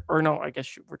there, or no, I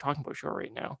guess we're talking about Shore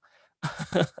right now.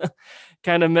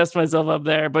 Kind of messed myself up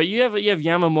there, but you have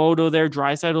Yamamoto there.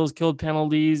 Draisaitl's killed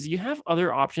penalties. You have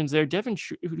other options there. Devin,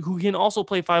 who can also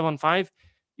play 5-on-5.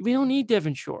 We don't need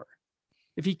Devin Shore.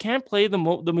 If he can't play the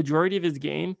majority of his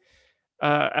game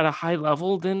at a high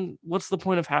level, then what's the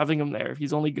point of having him there if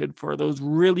he's only good for those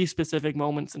really specific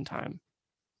moments in time?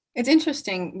 It's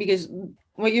interesting because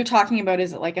what you're talking about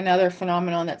is like another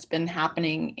phenomenon that's been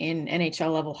happening in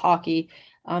NHL level hockey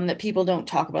that people don't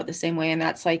talk about the same way. And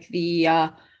that's like the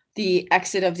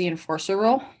exit of the enforcer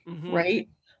rule, right?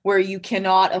 Where you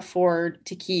cannot afford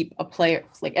to keep a player,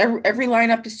 like every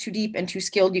lineup is too deep and too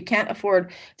skilled. You can't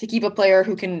afford to keep a player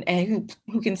who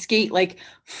can skate like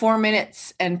 4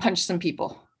 minutes and punch some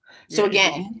people. So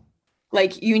again,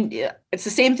 like it's the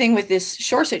same thing with this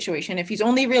Shore situation. If he's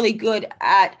only really good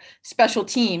at special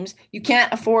teams, you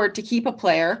can't afford to keep a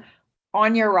player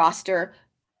on your roster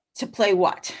to play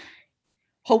what?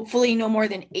 Hopefully no more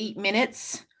than 8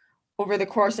 minutes over the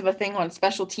course of a thing on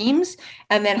special teams,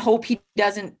 and then hope he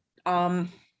doesn't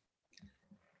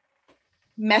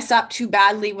mess up too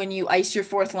badly when you ice your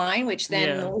fourth line, which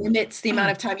then limits the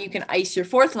amount of time you can ice your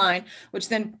fourth line, which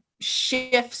then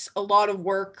shifts a lot of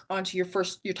work onto your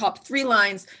top 3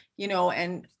 lines,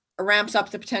 and ramps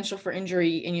up the potential for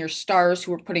injury in your stars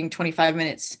who are putting 25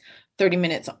 minutes 30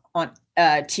 minutes on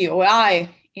TOI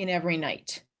in every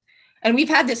night. And we've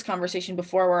had this conversation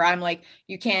before where I'm like,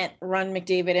 you can't run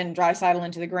McDavid and Draisaitl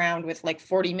into the ground with like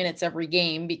 40 minutes every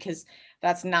game, because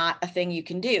that's not a thing you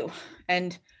can do.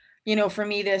 And, you know, for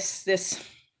me, this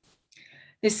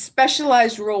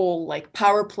specialized role like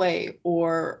power play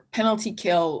or penalty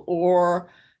kill, or,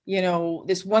 you know,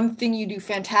 this one thing you do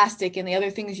fantastic and the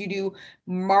other things you do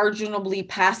marginally,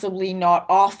 passably, not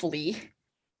awfully,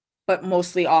 but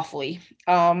mostly awfully.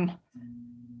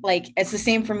 Like, it's the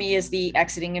same for me as the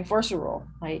exiting enforcer role.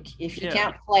 Like, if you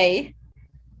can't play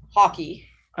hockey,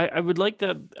 I would like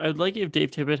that. I'd like if Dave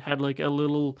Tippett had like a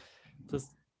little just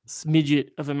smidget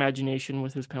of imagination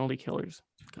with his penalty killers,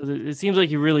 because it seems like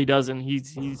he really doesn't.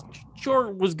 He's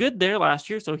sure was good there last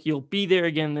year, so he'll be there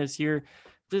again this year.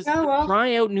 Just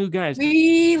try out new guys.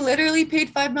 We literally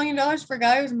paid $5 million for a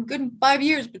guy who's good in 5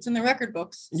 years, but it's in the record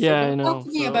books. Yeah, I know.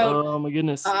 Oh my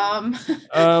goodness.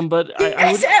 But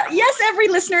yes, every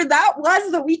listener, that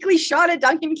was the weekly shot at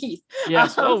Duncan Keith.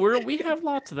 Yes. We have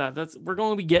lots of that. We're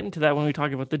going to be getting to that when we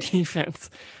talk about the defense.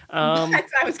 I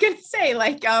was going to say,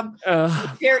 like,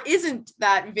 there isn't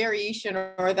that variation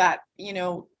or that, you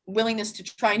know, willingness to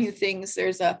try new things.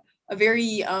 There's a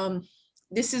very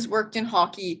this has worked in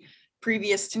hockey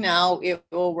previous to now, it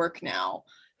will work now.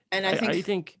 And I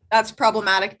think that's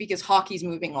problematic because hockey's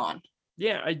moving on.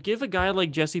 Yeah, I'd give a guy like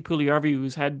Jesse Puljujarvi,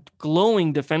 who's had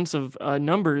glowing defensive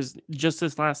numbers just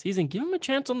this last season, give him a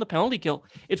chance on the penalty kill.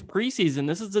 It's preseason.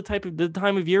 This is the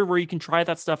time of year where you can try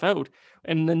that stuff out,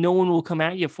 and then no one will come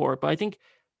at you for it. But I think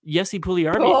Jesse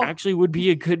Puljujarvi actually would be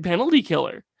a good penalty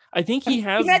killer. I think he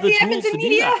has the tools to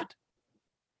do that.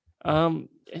 And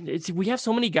we have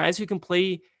so many guys who can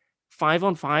play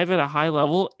 5-on-5 at a high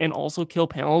level and also kill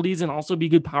penalties and also be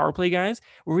good power play guys,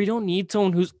 where we don't need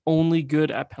someone who's only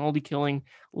good at penalty killing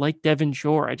like Devin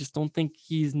Shore. I just don't think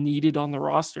he's needed on the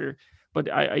roster, but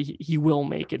he will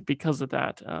make it because of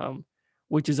that,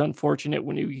 which is unfortunate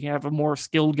when you have a more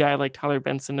skilled guy like Tyler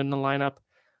Benson in the lineup,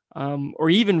 or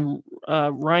even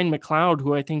Ryan McLeod,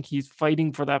 who I think he's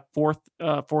fighting for that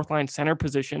fourth line center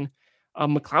position.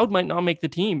 McLeod might not make the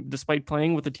team despite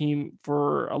playing with the team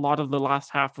for a lot of the last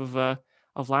half of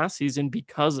last season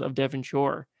because of Devin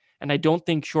Shore. And I don't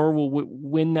think Shore will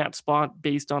win that spot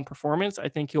based on performance. I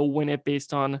think he'll win it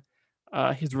based on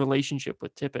his relationship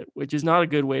with Tippett, which is not a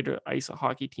good way to ice a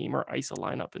hockey team or ice a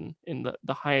lineup in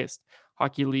the highest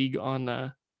hockey league on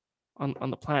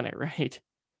the planet, right?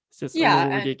 It's just a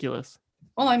little ridiculous.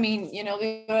 Well, I mean, you know,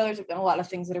 the Oilers have done a lot of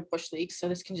things that are bush leagues, so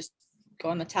this can just go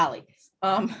on the tally.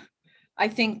 I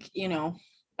think, you know,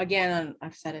 again,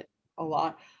 I've said it a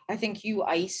lot. I think you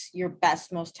ice your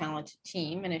best, most talented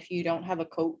team. And if you don't have a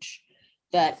coach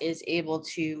that is able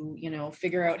to, you know,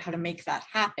 figure out how to make that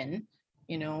happen,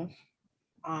 you know,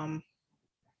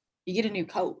 you get a new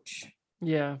coach.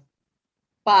 Yeah.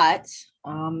 But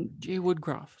Jay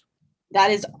Woodcroft. That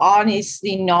is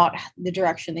honestly not the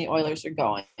direction the Oilers are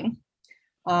going.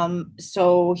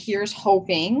 So here's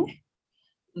hoping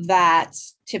that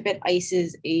Tippett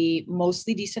ices a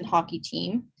mostly decent hockey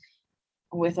team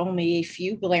with only a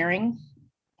few glaring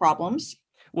problems.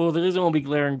 Well, there is only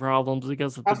glaring problems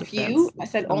because of the defense. I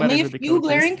said only a few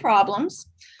glaring problems.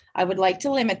 I would like to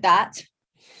limit that.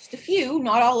 Just a few,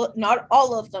 not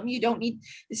all of them. You don't need,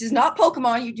 this is not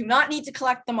Pokemon. You do not need to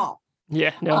collect them all.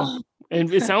 Yeah, no.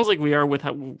 And it sounds like we are with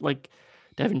like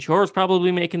Devin Shore is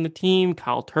probably making the team.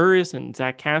 Kyle Turris and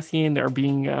Zach Kassian, they're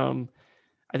being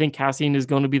I think Kassian is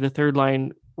going to be the third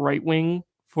line right wing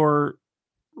for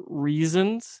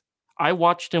reasons. I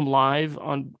watched him live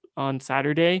on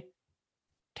Saturday.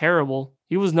 Terrible.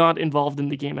 He was not involved in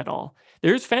the game at all.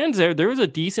 There's fans there. There was a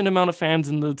decent amount of fans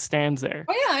in the stands there.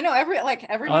 Oh yeah, I know.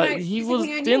 Everyone.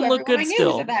 Didn't look good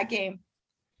still at that game.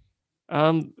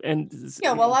 And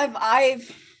yeah, well, I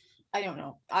don't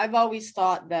know. I've always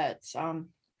thought that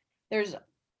there's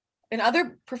in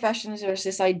other professions, there's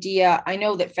this idea, I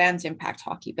know that fans impact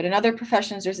hockey, but in other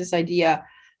professions, there's this idea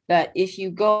that if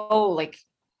you go, like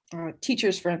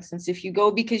teachers, for instance, if you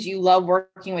go because you love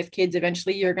working with kids,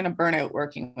 eventually you're going to burn out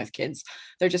working with kids.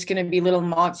 They're just going to be little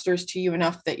monsters to you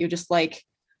enough that you're just like,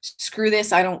 screw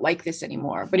this, I don't like this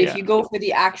anymore. But if you go for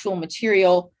the actual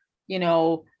material, you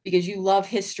know, because you love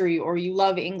history or you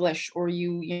love English or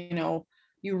you know,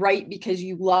 you write because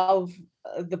you love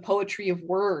the poetry of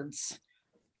words,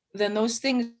 then those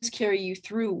things carry you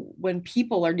through when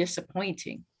people are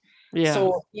disappointing. Yeah.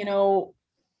 So, you know,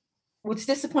 what's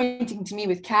disappointing to me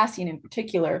with Kassian in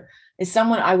particular is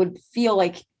someone I would feel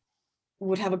like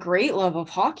would have a great love of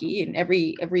hockey, and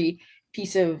every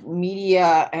piece of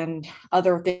media and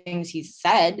other things he's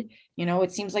said, you know,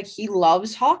 it seems like he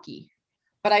loves hockey,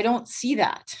 but I don't see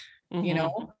that, you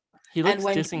know? He And looks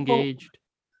when disengaged.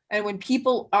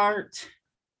 people aren't,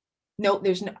 no,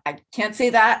 there's no, I can't say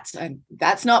that.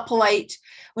 That's not polite.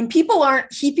 When people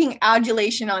aren't heaping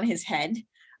adulation on his head,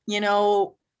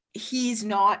 he's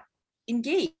not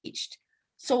engaged.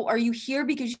 So are you here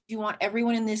because you want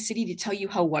everyone in this city to tell you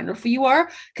how wonderful you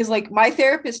are? Because like my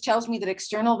therapist tells me that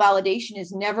external validation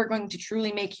is never going to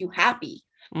truly make you happy.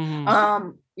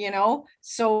 So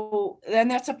then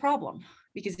that's a problem,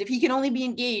 because if he can only be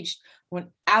engaged when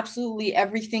absolutely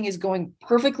everything is going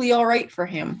perfectly all right for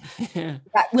him,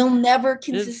 that will never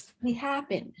consistently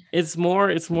happen. It's more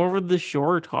with the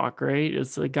shore talk, right?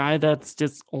 It's a guy that's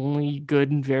just only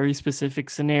good in very specific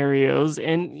scenarios.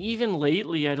 And even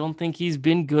lately, I don't think he's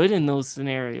been good in those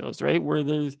scenarios, right? Where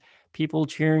there's people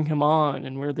cheering him on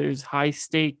and where there's high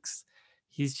stakes.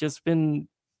 He's just been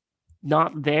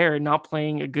not there, not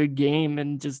playing a good game,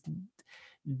 and just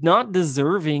not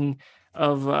deserving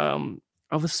of a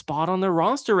spot on the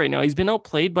roster right now. He's been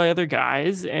outplayed by other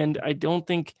guys, and I don't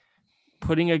think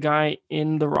putting a guy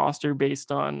in the roster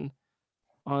based on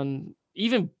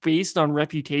even based on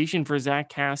reputation for Zack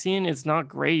Kassian, it's not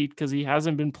great, because he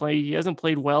hasn't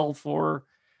played well for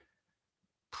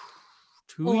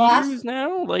 2 years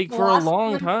now, like for a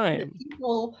long time.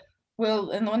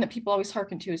 And the one that people always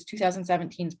hearken to is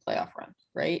 2017's playoff run,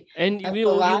 right? And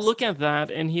you look at that,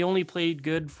 and he only played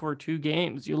good for 2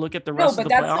 games. You look at the rest of the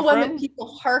playoff run. No, but that's the one that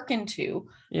people hearken to.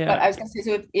 Yeah. But I was gonna say,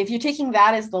 so if you're taking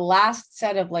that as the last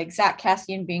set of like Zack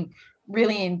Kassian being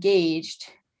really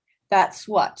engaged, that's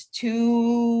what,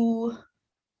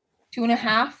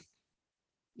 2.5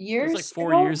 years? It's like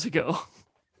 4 years ago.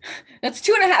 That's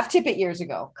 2.5 Tippett years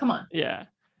ago. Come on. Yeah.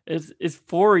 It's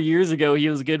 4 years ago. He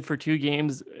was good for 2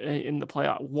 games in the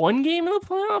playoff. 1 game in the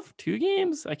playoff? 2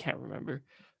 games? I can't remember.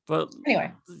 But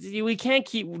anyway, we can't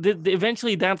keep.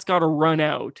 Eventually, that's got to run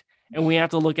out, and we have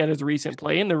to look at his recent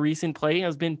play. And the recent play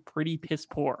has been pretty piss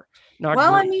poor. Not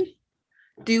well, great. I mean,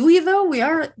 do we though? We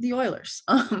are the Oilers.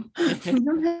 We don't have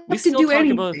to do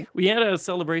anything. We had a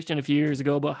celebration a few years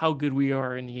ago about how good we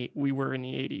were in the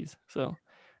 80s. So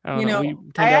I don't know. We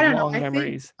tend to have long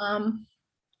memories.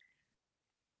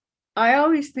 I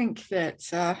always think that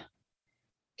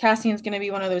Kassian's going to be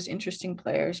one of those interesting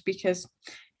players, because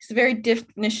he's the very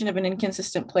definition of an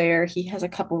inconsistent player. He has a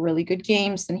couple really good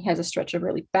games, then he has a stretch of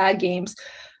really bad games.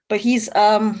 But he's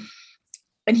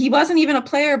and he wasn't even a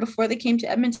player before they came to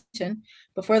Edmonton,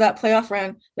 before that playoff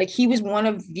run. Like, he was one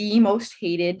of the most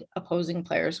hated opposing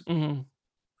players,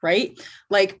 right?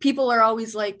 Like, people are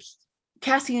always like,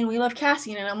 Kassian, we love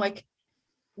Kassian. And I'm like,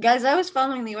 guys, I was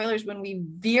following the Oilers when we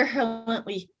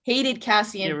virulently hated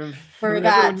Kassian for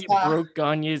that. When he broke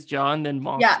Gagne's jaw and then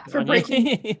mocked for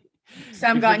breaking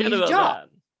Sam Gagne's jaw.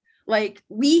 Like,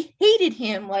 we hated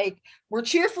him. Like, we're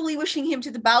cheerfully wishing him to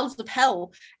the bowels of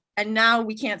hell, and now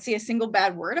we can't say a single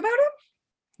bad word about him.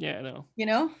 Yeah, I know.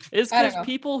 It's because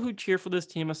people who cheer for this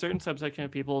team, a certain subsection of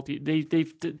people, they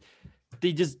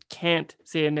just can't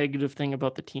say a negative thing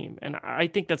about the team. And I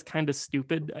think that's kind of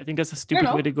stupid. I think that's a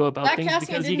stupid way to go about things,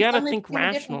 because you got to think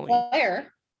rationally.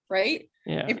 Player, right?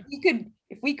 Yeah. If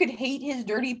we could hate his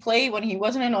dirty play when he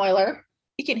wasn't an Oiler,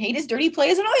 we can hate his dirty play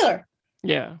as an Oiler.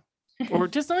 Yeah. Or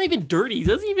just not even dirty. He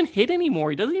doesn't even hit anymore.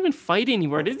 He doesn't even fight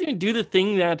anymore. He doesn't even do the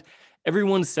thing that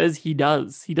everyone says he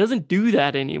does. He doesn't do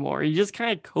that anymore. He just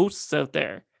kind of coasts out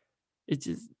there.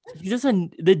 He's just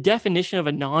the definition of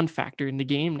a non-factor in the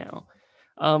game now.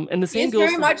 And the same goes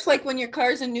very much like when your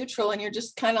car's in neutral and you're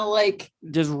just kind of like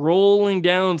just rolling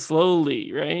down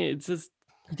slowly, right? It's just,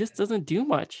 he just doesn't do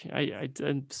much.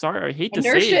 I'm sorry, I hate to say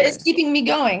it. Inertia is keeping me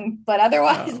going, but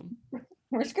otherwise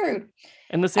we're screwed.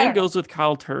 And the same goes with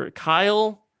Kyle Turris.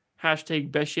 Kyle,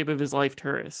 #best shape of his life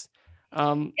Turris.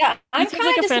 I'm he seems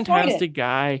like a fantastic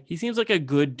guy. He seems like a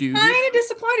good dude. Kind of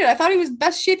disappointed. I thought he was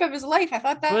best shape of his life. I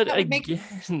thought that would make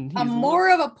more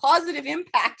of a positive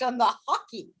impact on the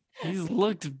hockey. He's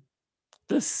looked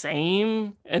the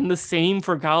same, and the same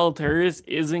for Kyle Turris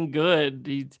isn't good.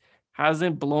 He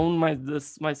hasn't blown my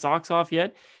socks off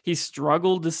yet. He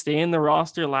struggled to stay in the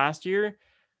roster last year.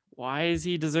 Why does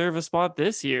he deserve a spot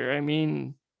this year? I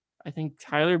mean, I think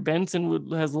Tyler Benson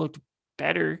has looked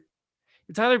better.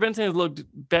 Tyler Benson has looked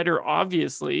better,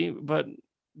 obviously, but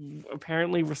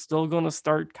apparently we're still going to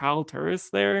start Kyle Turris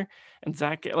there. And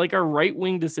Zach, like, our right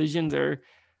wing decisions are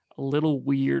a little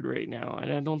weird right now.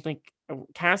 And I don't think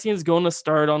Kassian's going to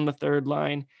start on the third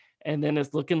line. And then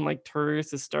it's looking like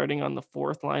Turris is starting on the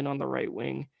fourth line on the right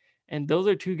wing. And those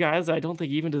are 2 guys I don't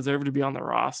think even deserve to be on the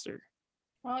roster.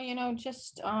 Well,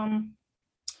 just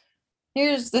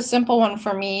here's the simple one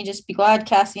for me. Just be glad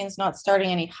Kassian's not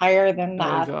starting any higher than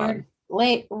that third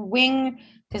late wing,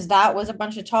 because that was a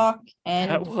bunch of talk. And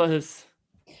that was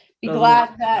Be Doesn't glad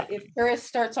look that happening. if Turris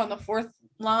starts on the fourth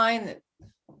line, that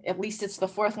at least it's the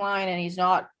fourth line and he's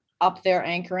not up there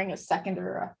anchoring a second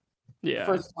or a Yeah.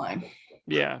 first line.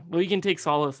 Yeah. Well, you can take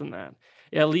solace in that.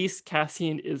 Yeah, at least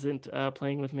Cassian isn't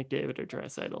playing with McDavid or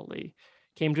Draisaitl. They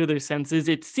came to their senses.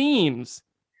 It seems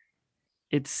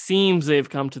they've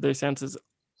come to their senses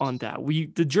on that.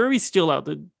 The jury's still out.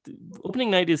 The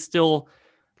opening night is still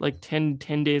like 10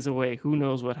 days away. Who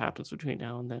knows what happens between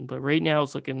now and then? But right now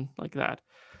it's looking like that.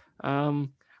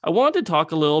 I wanted to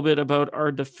talk a little bit about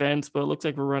our defense, but it looks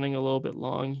like we're running a little bit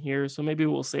long here, so maybe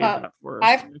we'll save that for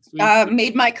I've next week.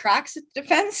 made my cracks at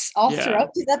defense all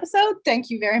throughout this episode. Thank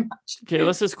you very much. Okay,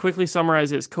 let's just quickly summarize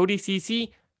this. Cody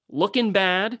Ceci looking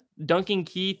bad. Duncan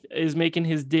Keith is making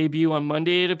his debut on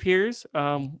Monday, it appears.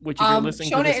 Which if you're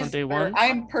listening to this on day one,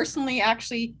 I'm personally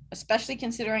actually, especially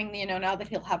considering now that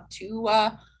he'll have two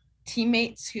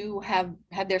teammates who have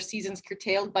had their seasons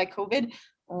curtailed by COVID.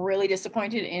 Really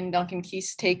disappointed in Duncan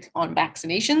Keith's take on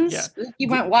vaccinations. He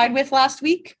went wide with last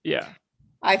week. Yeah,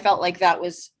 I felt like that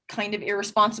was kind of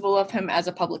irresponsible of him as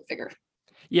a public figure.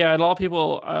 Yeah, and a lot of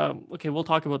people. Okay, we'll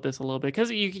talk about this a little bit because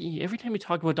every time you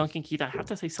talk about Duncan Keith, I have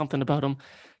to say something about him.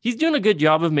 He's doing a good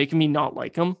job of making me not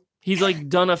like him. He's like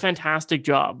done a fantastic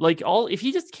job. Like if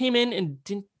he just came in and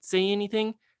didn't say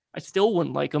anything, I still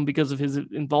wouldn't like him because of his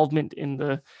involvement in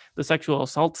the sexual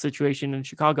assault situation in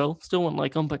Chicago. Still wouldn't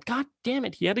like him, but god damn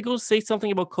it, he had to go say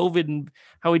something about COVID and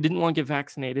how he didn't want to get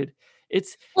vaccinated.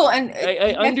 It's and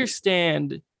I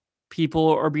understand people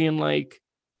are being like,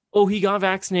 oh, he got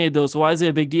vaccinated though, so why is it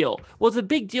a big deal? Well, it's a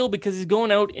big deal because he's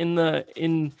going out in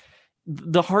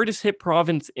the hardest hit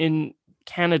province in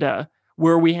Canada,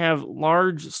 where we have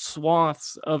large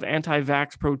swaths of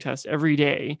anti-vax protests every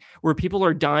day, where people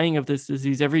are dying of this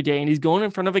disease every day. And he's going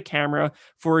in front of a camera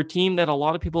for a team that a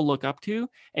lot of people look up to.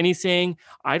 And he's saying,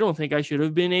 I don't think I should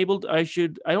have been I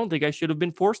don't think I should have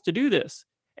been forced to do this.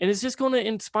 And it's just going to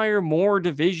inspire more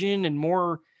division and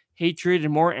more hatred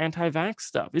and more anti-vax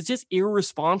stuff. It's just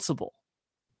irresponsible.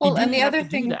 Well, and the other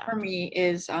thing for me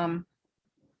is,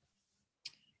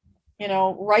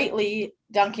 rightly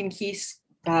Duncan Keith's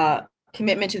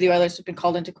commitment to the Oilers has been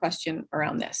called into question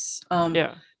around this.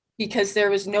 Because there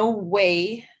was no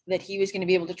way that he was going to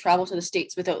be able to travel to the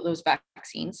States without those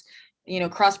vaccines.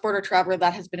 Cross-border travel,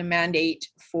 that has been a mandate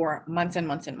for months and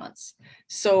months and months.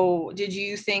 So did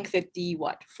you think that the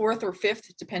fourth or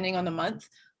fifth, depending on the month,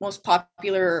 most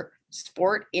popular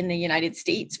sport in the United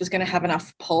States was going to have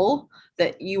enough pull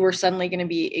that you were suddenly going to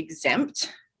be exempt?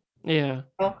 Yeah.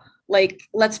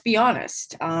 Let's be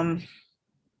honest.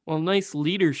 Well, nice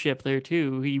leadership there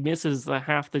too. He misses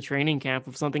half the training camp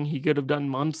of something he could have done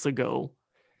months ago.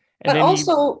 And but then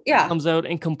also, he comes out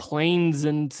and complains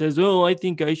and says, oh, I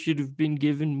think I should have been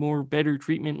given better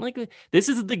treatment. Like, this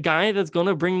is the guy that's going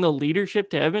to bring the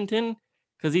leadership to Edmonton?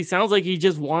 Because he sounds like he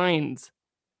just whines.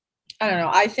 I don't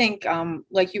know. I think,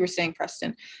 like you were saying,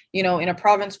 Preston, in a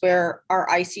province where our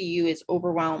ICU is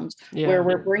overwhelmed, where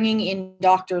we're bringing in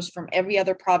doctors from every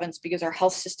other province because our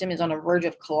health system is on the verge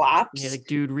of collapse. Yeah,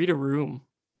 dude, read a room.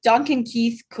 Duncan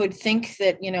Keith could think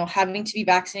that, having to be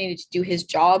vaccinated to do his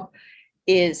job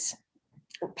is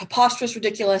preposterous,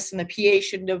 ridiculous, and the PA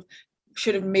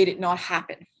should have made it not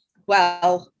happen.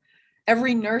 Well,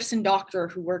 every nurse and doctor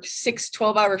who works 6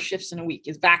 12-hour shifts in a week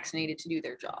is vaccinated to do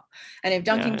their job. And if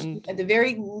Duncan Keith, at the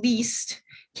very least,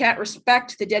 can't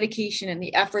respect the dedication and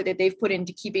the effort that they've put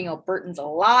into keeping Albertans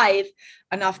alive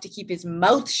enough to keep his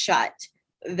mouth shut,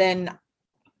 then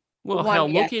look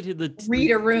at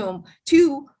read a room.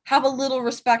 2, have a little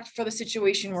respect for the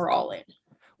situation we're all in.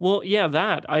 Well, yeah,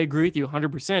 that I agree with you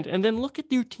 100%. And then look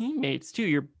at your teammates too.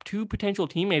 Your 2 potential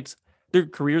teammates, their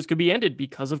careers could be ended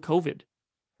because of COVID.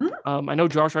 I know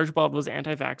Josh Archibald was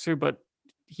anti-vaxxer, but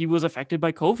he was affected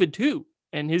by COVID too,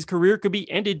 and his career could be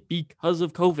ended because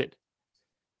of COVID.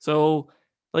 So,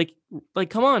 like,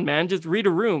 come on, man, just read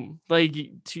a room. Like,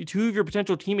 2 of your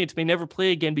potential teammates may never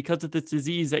play again because of this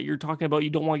disease that you're talking about. You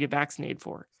don't want to get vaccinated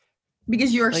for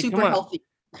because you're super healthy.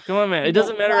 Come on, man. It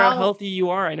doesn't matter how healthy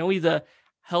you are. I know he's a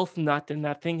health nut, and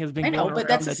that thing has been going around. But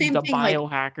that's the same thing. He's a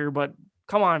biohacker, but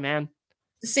come on, man.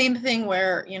 The same thing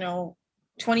where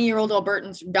 20-year-old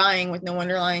Albertans dying with no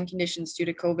underlying conditions due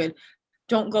to COVID.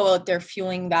 Don't go out there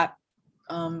fueling that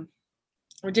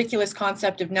ridiculous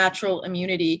concept of natural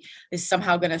immunity is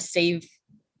somehow going to save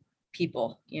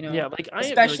people, Yeah,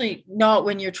 especially not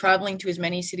when you're traveling to as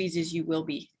many cities as you will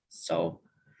be. So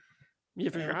yeah,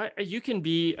 for sure. You can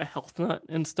be a health nut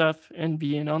and stuff and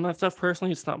be in on that stuff.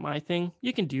 Personally, it's not my thing.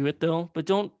 You can do it though, but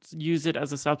don't use it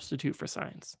as a substitute for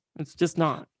science. It's just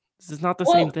not. This is not the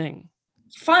same thing.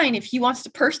 fine if he wants to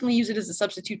personally use it as a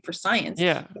substitute for science.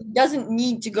 Yeah. He doesn't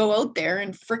need to go out there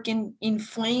and freaking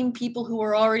inflame people who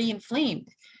are already inflamed.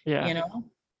 Yeah. You know,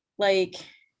 like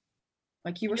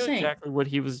you were saying. Exactly what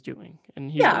he was doing.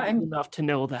 And he's Yeah, and enough to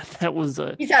know that was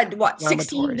a he's had what, 16?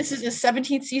 inflammatory. This is his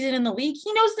 17th season in the league.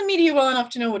 He knows the media well enough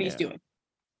to know what he's doing.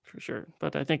 For sure.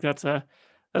 But I think that's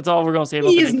all we're going to say about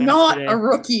He the is defense not today. a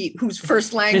rookie whose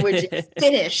first language is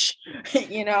Finnish.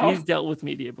 You know, he's dealt with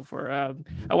media before.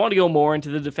 I want to go more into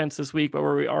the defense this week, but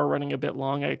we are running a bit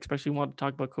long. I especially want to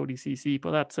talk about Cody Ceci,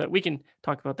 but that's we can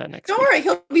talk about that next. Don't week. worry,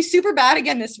 he'll be super bad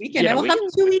again this weekend, and we'll have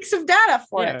 2 weeks of data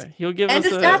for it. He'll give us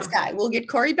a stats guy. We'll get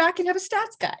Corey back and have a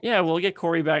stats guy. Yeah, we'll get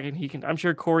Corey back, and he can. I'm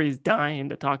sure Corey's dying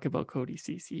to talk about Cody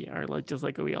Ceci, or just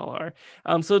like we all are.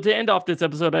 So to end off this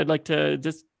episode, I'd like to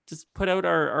just put out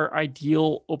our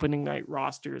ideal opening night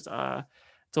rosters.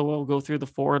 So we'll go through the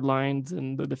forward lines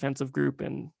and the defensive group,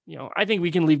 and I think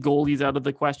we can leave goalies out of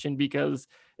the question because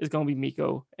it's going to be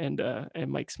Mikko and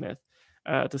Mike Smith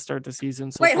to start the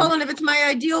season. So wait, hold on. If it's my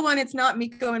ideal one, it's not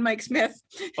Mikko and Mike Smith.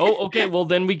 Oh, okay. Well,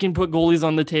 then we can put goalies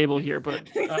on the table here. But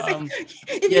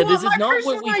this is not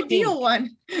what we ideal one.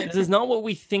 This is not what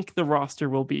we think the roster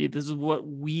will be. This is what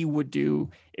we would do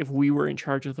if we were in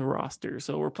charge of the roster.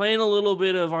 So we're playing a little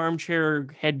bit of armchair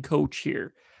head coach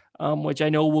here, which I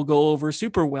know will go over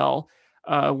super well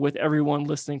with everyone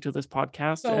listening to this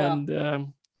podcast.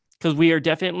 Because we are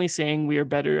definitely saying we are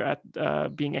better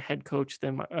at being a head coach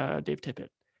than Dave Tippett.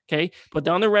 Okay. But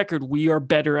on the record, we are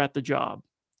better at the job.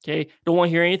 Okay. Don't want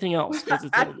to hear anything else. It's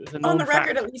on the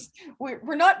record, at least,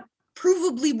 we're not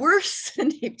provably worse than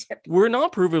Dave Tippett. We're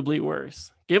not provably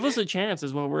worse. Give us a chance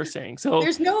is what we're saying. So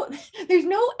there's no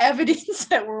evidence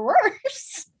that we're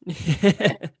worse.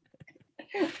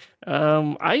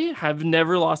 I have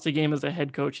never lost a game as a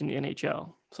head coach in the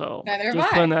NHL. So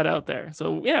just putting that out there.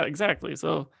 So yeah, exactly.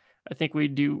 So I think we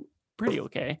do pretty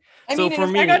okay. I mean, if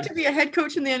I got to be a head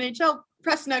coach in the NHL,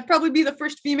 Preston, I'd probably be the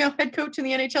first female head coach in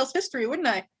the NHL's history, wouldn't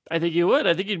I? I think you would.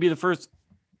 I think you'd be the first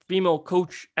female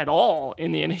coach at all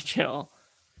in the NHL.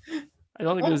 I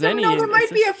don't think there's any. No, there might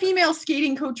be a female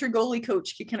skating coach or goalie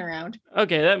coach kicking around.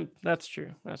 Okay, that's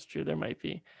true. That's true. There might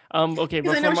be. Okay,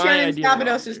 but I know Shannon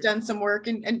Stabidos has done some work,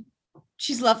 and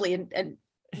she's lovely and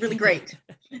really great.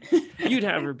 You'd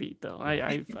have her beat, though.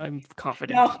 I'm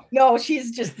confident. No,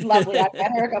 she's just lovely. I've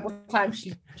met her a couple of times.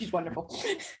 She's wonderful.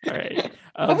 All right.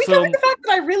 Are we talking the fact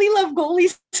that I really love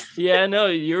goalies? Yeah, no,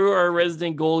 you are a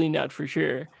resident goalie nut for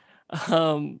sure.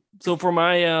 So for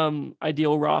my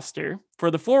ideal roster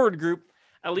for the forward group,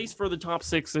 at least for the top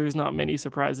six, there's not many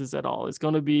surprises at all. It's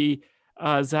going to be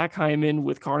Zach Hyman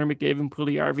with Connor McDavid and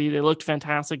Puljujarvi. They looked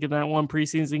fantastic in that one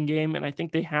preseason game, and I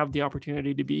think they have the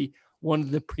opportunity to be one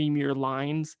of the premier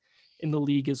lines in the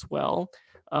league as well.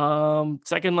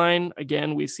 Second line,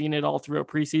 again, we've seen it all throughout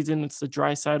preseason. It's the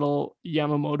Draisaitl,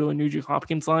 Yamamoto, and Nugent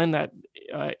Hopkins line, that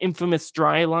infamous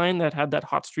Dry line that had that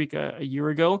hot streak a year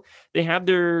ago. They had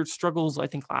their struggles, I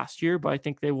think, last year, but I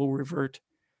think they will revert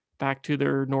back to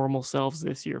their normal selves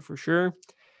this year for sure.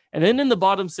 And then in the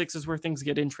bottom six is where things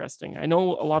get interesting. I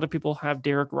know a lot of people have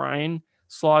Derek Ryan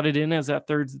slotted in as that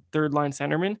third line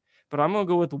centerman, but I'm going to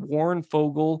go with Warren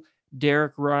Foegele,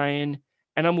 Derek Ryan,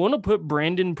 and I'm going to put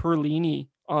Brandon Perlini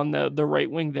on the right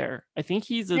wing there. I think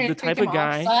he's the type of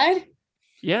guy. Offside?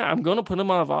 Yeah, I'm going to put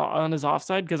him on his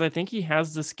offside because I think he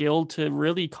has the skill to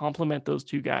really complement those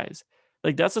two guys.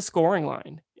 Like, that's a scoring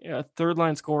line, a third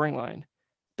line scoring line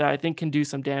that I think can do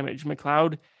some damage.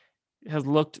 McLeod has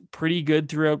looked pretty good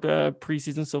throughout the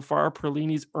preseason so far.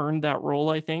 Perlini's earned that role,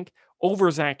 I think, over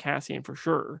Zach Kassian for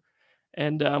sure.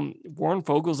 And Warren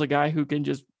Foegele's a guy who can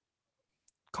just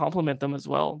complement them as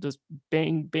well. Just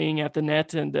bang at the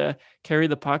net and carry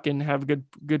the puck and have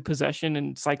good possession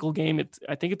and cycle game.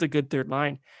 I think it's a good third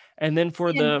line. And then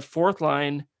for the fourth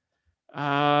line, it's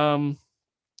a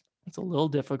little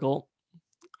difficult.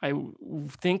 I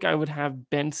think I would have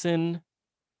Benson,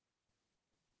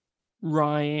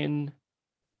 Ryan.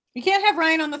 You can't have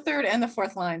Ryan on the third and the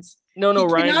fourth lines. No,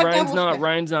 Ryan's not.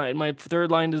 Ryan's not. My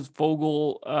third line is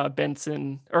Foegele,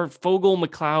 Benson, or Foegele,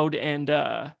 McLeod, and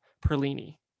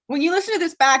Perlini. When you listen to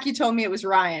this back, you told me it was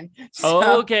Ryan. So.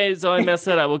 Oh, okay. So I messed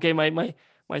that up. Okay, my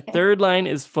third line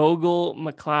is Foegele,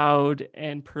 McLeod,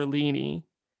 and Perlini.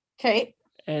 Okay.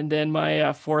 And then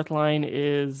my fourth line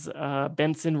is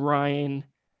Benson, Ryan,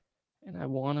 and I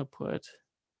want to put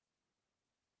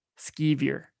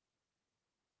Skeevier.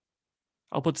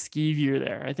 I'll put Skeevier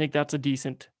there. I think that's a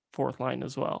decent fourth line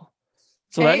as well.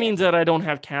 So that means that I don't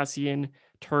have Kassian,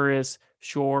 Turris,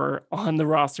 Shore on the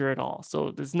roster at all.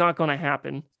 So it's not going to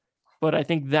happen. But I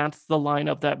think that's the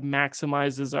lineup that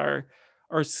maximizes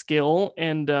our skill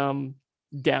and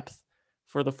depth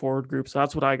for the forward group. So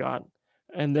that's what I got.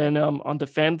 And then on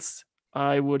defense,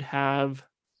 I would have.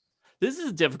 This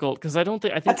is difficult because I think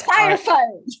a tire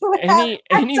fire.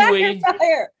 Anyway,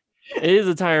 it is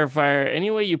a tire fire.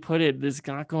 Any way you put it, this is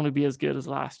not going to be as good as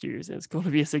last year's. It's going to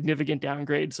be a significant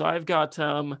downgrade. So I've got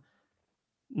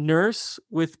Nurse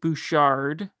with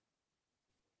Bouchard.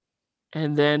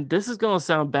 And then this is going to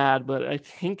sound bad, but I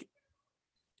think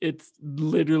it's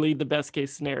literally the best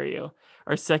case scenario.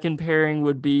 Our second pairing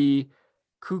would be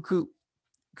Cuckoo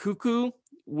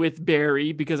with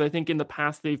Barry, because I think in the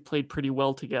past they've played pretty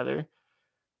well together.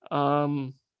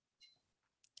 And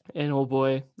oh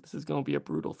boy, this is going to be a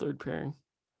brutal third pairing.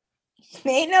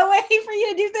 Ain't no way for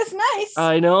you to do this nice.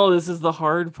 I know, this is the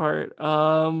hard part.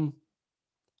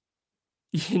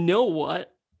 You know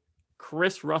what?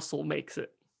 Chris Russell makes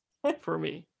it for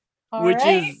me. Which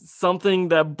is something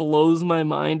that blows my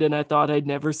mind, and I thought I'd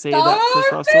never say that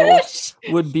Chris Russell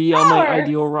would be on my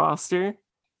ideal roster.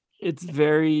 It's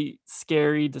very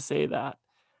scary to say that.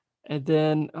 And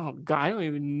then, oh God, I don't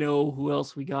even know who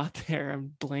else we got there.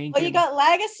 I'm blanking. Well, you got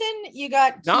Lagesson, you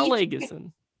got not Keith.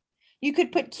 Lagesson. You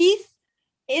could put Keith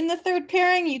in the third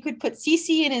pairing. You could put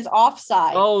CC in his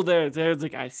offside. Oh, there's the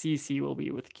guy. CC will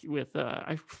be with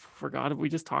I forgot if we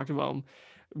just talked about him.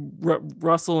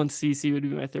 Russell and CC would be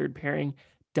my third pairing.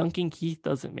 Duncan Keith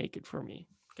doesn't make it for me.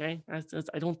 Okay,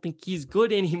 I don't think he's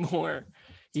good anymore.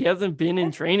 He hasn't been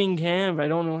in training camp. I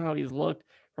don't know how he's looked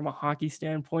from a hockey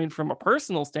standpoint. From a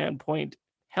personal standpoint,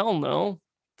 hell no.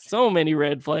 So many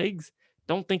red flags.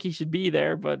 Don't think he should be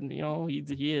there, but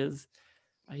he is.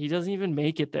 He doesn't even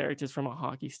make it there just from a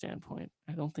hockey standpoint.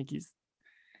 I don't think he's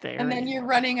there. And then anymore. You're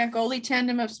running a goalie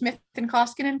tandem of Smith and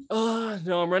Koskinen?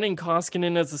 No, I'm running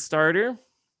Koskinen as a starter.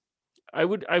 I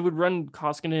would run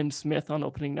Koskinen and Smith on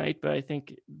opening night, but I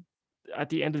think at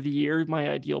the end of the year, my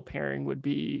ideal pairing would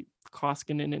be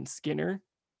Koskinen and Skinner,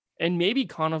 and maybe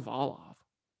Konovalov,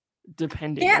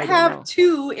 depending. You can't have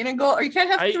two in a goal, or you can't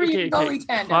have three in a goalie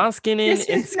tandem. Koskinen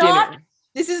and Skinner.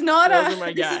 This is not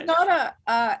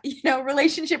a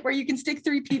relationship where you can stick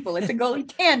three people. It's a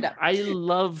goalie tandem. I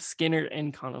love Skinner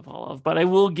and Konovalov, but I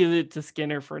will give it to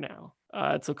Skinner for now.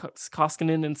 So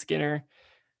Koskinen and Skinner.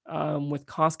 With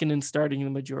Koskinen starting the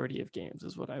majority of games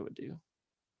is what I would do.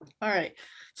 All right.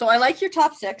 So I like your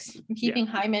top six. I'm keeping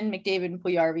Hyman, McDavid, and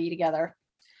Puljujarvi together.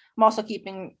 I'm also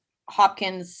keeping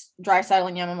Hopkins, Draisaitl,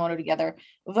 and Yamamoto together,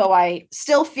 though I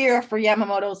still fear for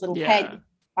Yamamoto's little head.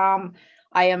 I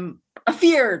am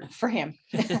afeared for him.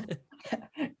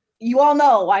 You all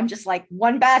know I'm just like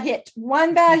one bad hit.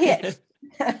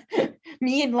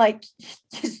 Me and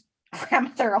his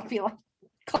grandmother will be like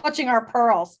clutching our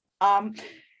pearls.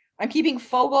 I'm keeping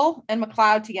Fogle and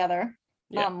McLeod together.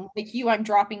 Like you, I'm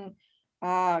dropping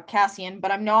Cassian,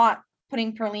 but I'm not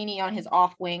putting Perlini on his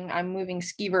off wing. I'm moving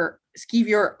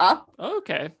Skeever up.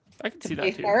 Okay, I can see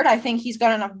that too. Third, I think he's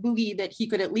got enough boogie that he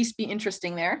could at least be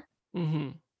interesting there. Mm-hmm.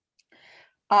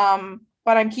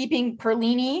 But I'm keeping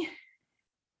Perlini,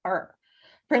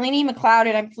 McLeod,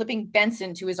 and I'm flipping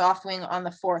Benson to his off wing on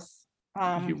the fourth.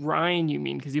 Ryan, you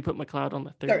mean, because you put McLeod on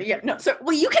the third.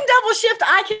 Well, you can double shift.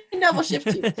 I can double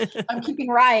shift too. I'm keeping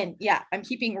Ryan. Yeah, I'm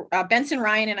keeping Benson,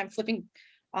 Ryan, and I'm flipping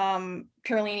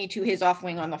Perlini to his off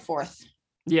wing on the fourth.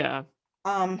 Yeah.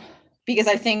 Because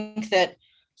I think that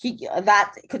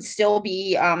that could still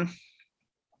be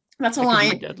that's a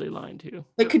line. Deadly line too.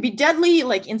 It could be deadly,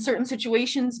 like in certain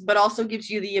situations, but also gives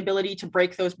you the ability to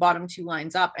break those bottom two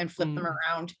lines up and flip them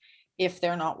around if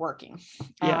they're not working.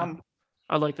 Yeah.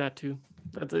 I like that too.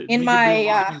 That's in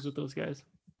my with those guys.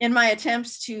 In my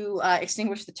attempts to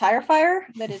extinguish the tire fire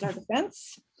that is our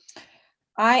defense,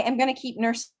 I am going to keep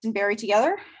Nurse and Barry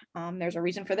together. There's a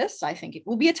reason for this. I think it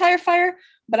will be a tire fire,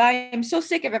 but I am so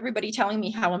sick of everybody telling me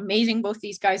how amazing both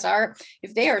these guys are.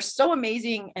 If they are so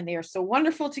amazing and they are so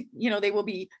wonderful to, they will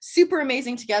be super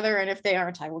amazing together. And if they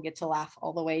aren't, I will get to laugh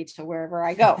all the way to wherever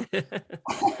I go.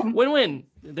 Win-win.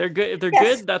 They're good. If they're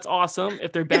good, that's awesome.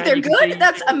 If they're bad, if they're good,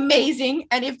 that's amazing.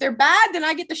 And if they're bad, then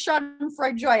I get the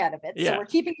schadenfreude joy out of it. Yeah. So we're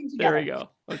keeping them together. There we go.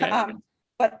 Okay.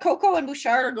 But Coco and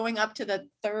Bouchard are going up to the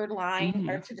third line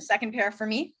or to the second pair for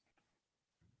me.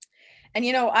 And,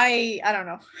 I don't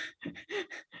know,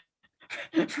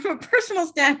 from a personal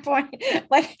standpoint,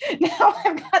 like now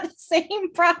I've got the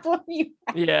same problem you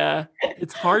have. Yeah,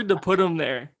 it's hard to put him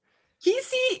there.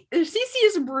 CC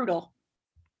is brutal.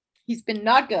 He's been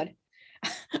not good.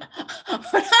 But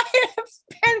I have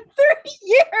spent 30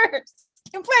 years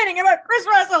complaining about Chris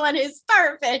Russell and his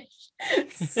starfish.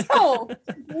 So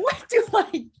what do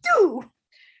I do?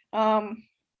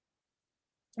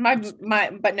 My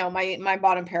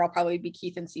bottom pair will probably be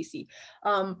Keith and CC,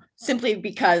 simply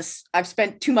because I've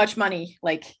spent too much money.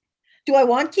 Like Do I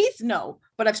want Keith? No,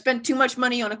 but I've spent too much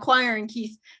money on acquiring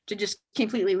Keith to just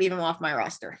completely leave him off my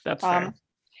roster. That's fair.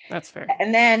 That's fair.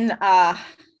 And then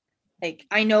like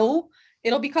I know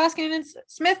it'll be Koskinen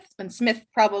and Smith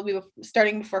probably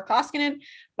starting before Koskinen,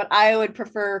 but I would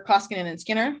prefer Koskinen and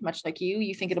Skinner, much like you.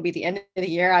 You think it'll be the end of the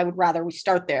year. I would rather we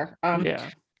start there.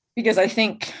 Because I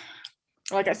think,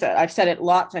 like I said, I've said it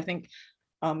lots. I think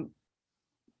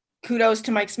kudos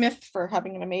to Mike Smith for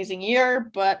having an amazing year,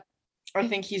 but I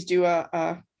think he's due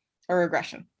a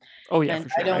regression. Oh yeah,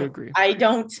 and for sure. I agree. I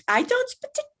don't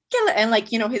particularly, and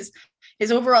like, you know, his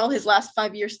overall, his last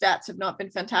 5-year stats have not been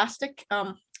fantastic.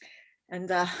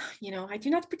 You know, I do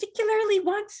not particularly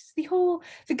want the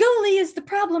goalie is the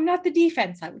problem, not the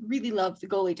defense. I would really love the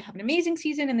goalie to have an amazing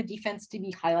season and the defense to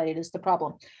be highlighted as the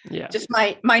problem. Yeah. Just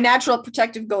my natural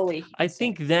protective goalie. I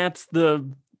think that's the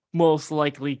most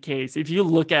likely case. If you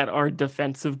look at our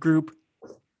defensive group,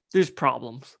 there's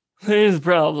problems. There's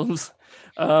problems.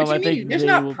 I think there's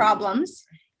not problems.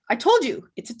 I told you,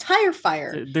 it's a tire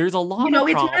fire. There's a lot of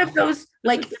problems. It's one of those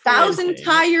like 1,000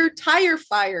 tire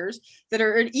fires that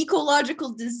are an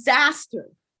ecological disaster,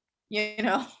 you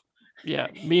know? Yeah.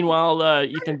 Meanwhile,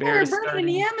 Ethan Bear is burning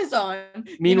in the Amazon.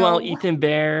 Meanwhile, Ethan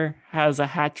Bear has a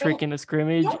hat trick in a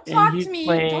scrimmage. Don't talk to me.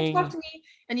 Don't talk to me.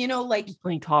 And, you know, like... He's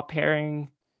playing top pairing.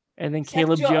 And then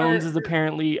Caleb Jones is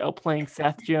apparently outplaying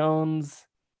Seth Jones.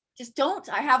 Just don't.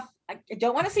 I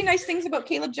don't want to say nice things about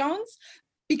Caleb Jones,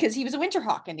 because he was a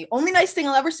Winterhawk. And the only nice thing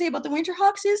I'll ever say about the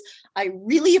Winterhawks is I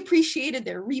really appreciated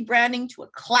their rebranding to a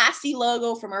classy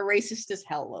logo from our racist as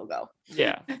hell logo.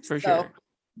 Yeah, for sure.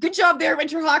 Good job there,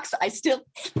 Winterhawks.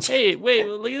 Hey, wait,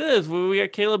 look at this. We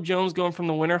got Caleb Jones going from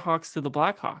the Winterhawks to the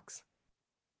Blackhawks.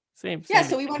 Same. Yeah,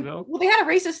 so we went, well, they had a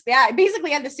racist,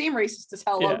 basically had the same racist as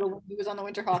hell logo when he was on the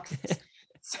Winterhawks.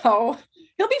 So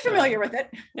he'll be familiar with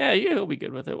it. Yeah, he'll be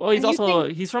good with it. Well,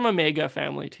 he's from a mega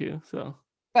family too, so.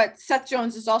 But Seth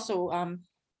Jones is also,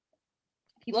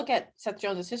 if you look at Seth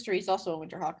Jones's history, he's also a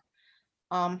Winterhawk.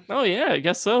 Oh yeah, I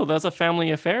guess so. That's a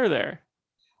family affair there.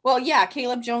 Well, yeah,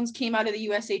 Caleb Jones came out of the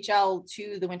USHL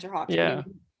to the Winterhawks. Yeah.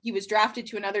 He was drafted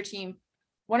to another team.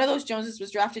 One of those Joneses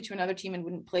was drafted to another team and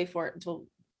wouldn't play for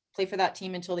that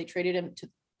team until they traded him to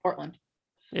Portland.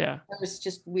 Yeah. That was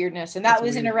just weirdness. And that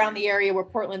was in around the area where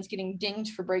Portland's getting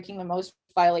dinged for breaking the most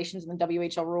violations in the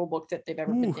WHL rule book that they've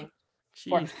ever been dinged.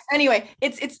 Anyway,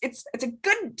 it's a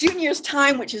good juniors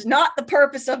time, which is not the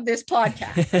purpose of this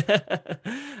podcast.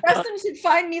 Preston should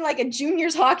find me like a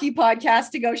juniors hockey podcast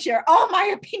to go share all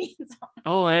my opinions on.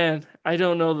 Oh man, I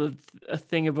don't know a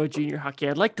thing about junior hockey.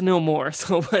 I'd like to know more,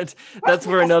 but that's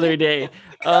for another day.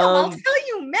 I'll tell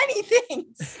you many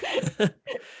things.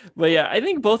 But yeah, I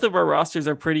think both of our rosters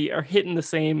are hitting the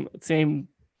same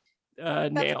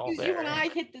nail there. You and I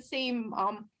hit the same.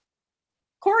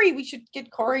 Corey, we should get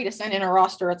Corey to send in a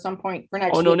roster at some point for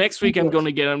next week. Oh, no, next week I'm going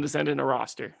to get him to send in a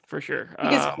roster for sure.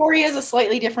 Because Corey has a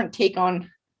slightly different take on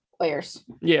players.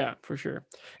 Yeah, for sure.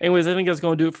 Anyways, I think that's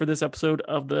going to do it for this episode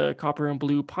of the Copper and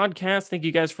Blue podcast. Thank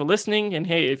you guys for listening. And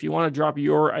hey, if you want to drop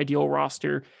your ideal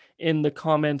roster in the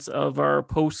comments of our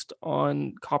post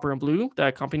on Copper and Blue that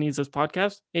accompanies this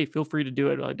podcast, hey, feel free to do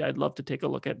it. I'd love to take a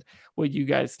look at what you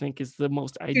guys think is the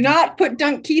most ideal. Do not put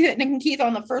Keith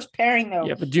on the first pairing, though.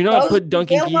 Yeah, but do not put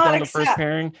Duncan Keith on the first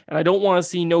pairing. And I don't want to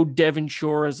see no Devon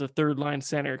Shore as a third line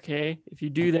center, okay? If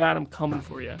you do that, I'm coming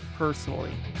for you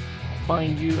personally. I'll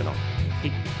find you and I'll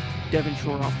take Devon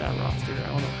Shore off that roster. I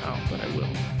don't know how, but I will.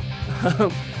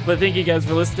 But thank you guys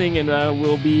for listening, and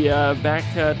we'll be back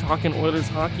talking Oilers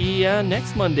hockey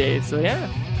next Monday. So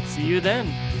yeah, see you then.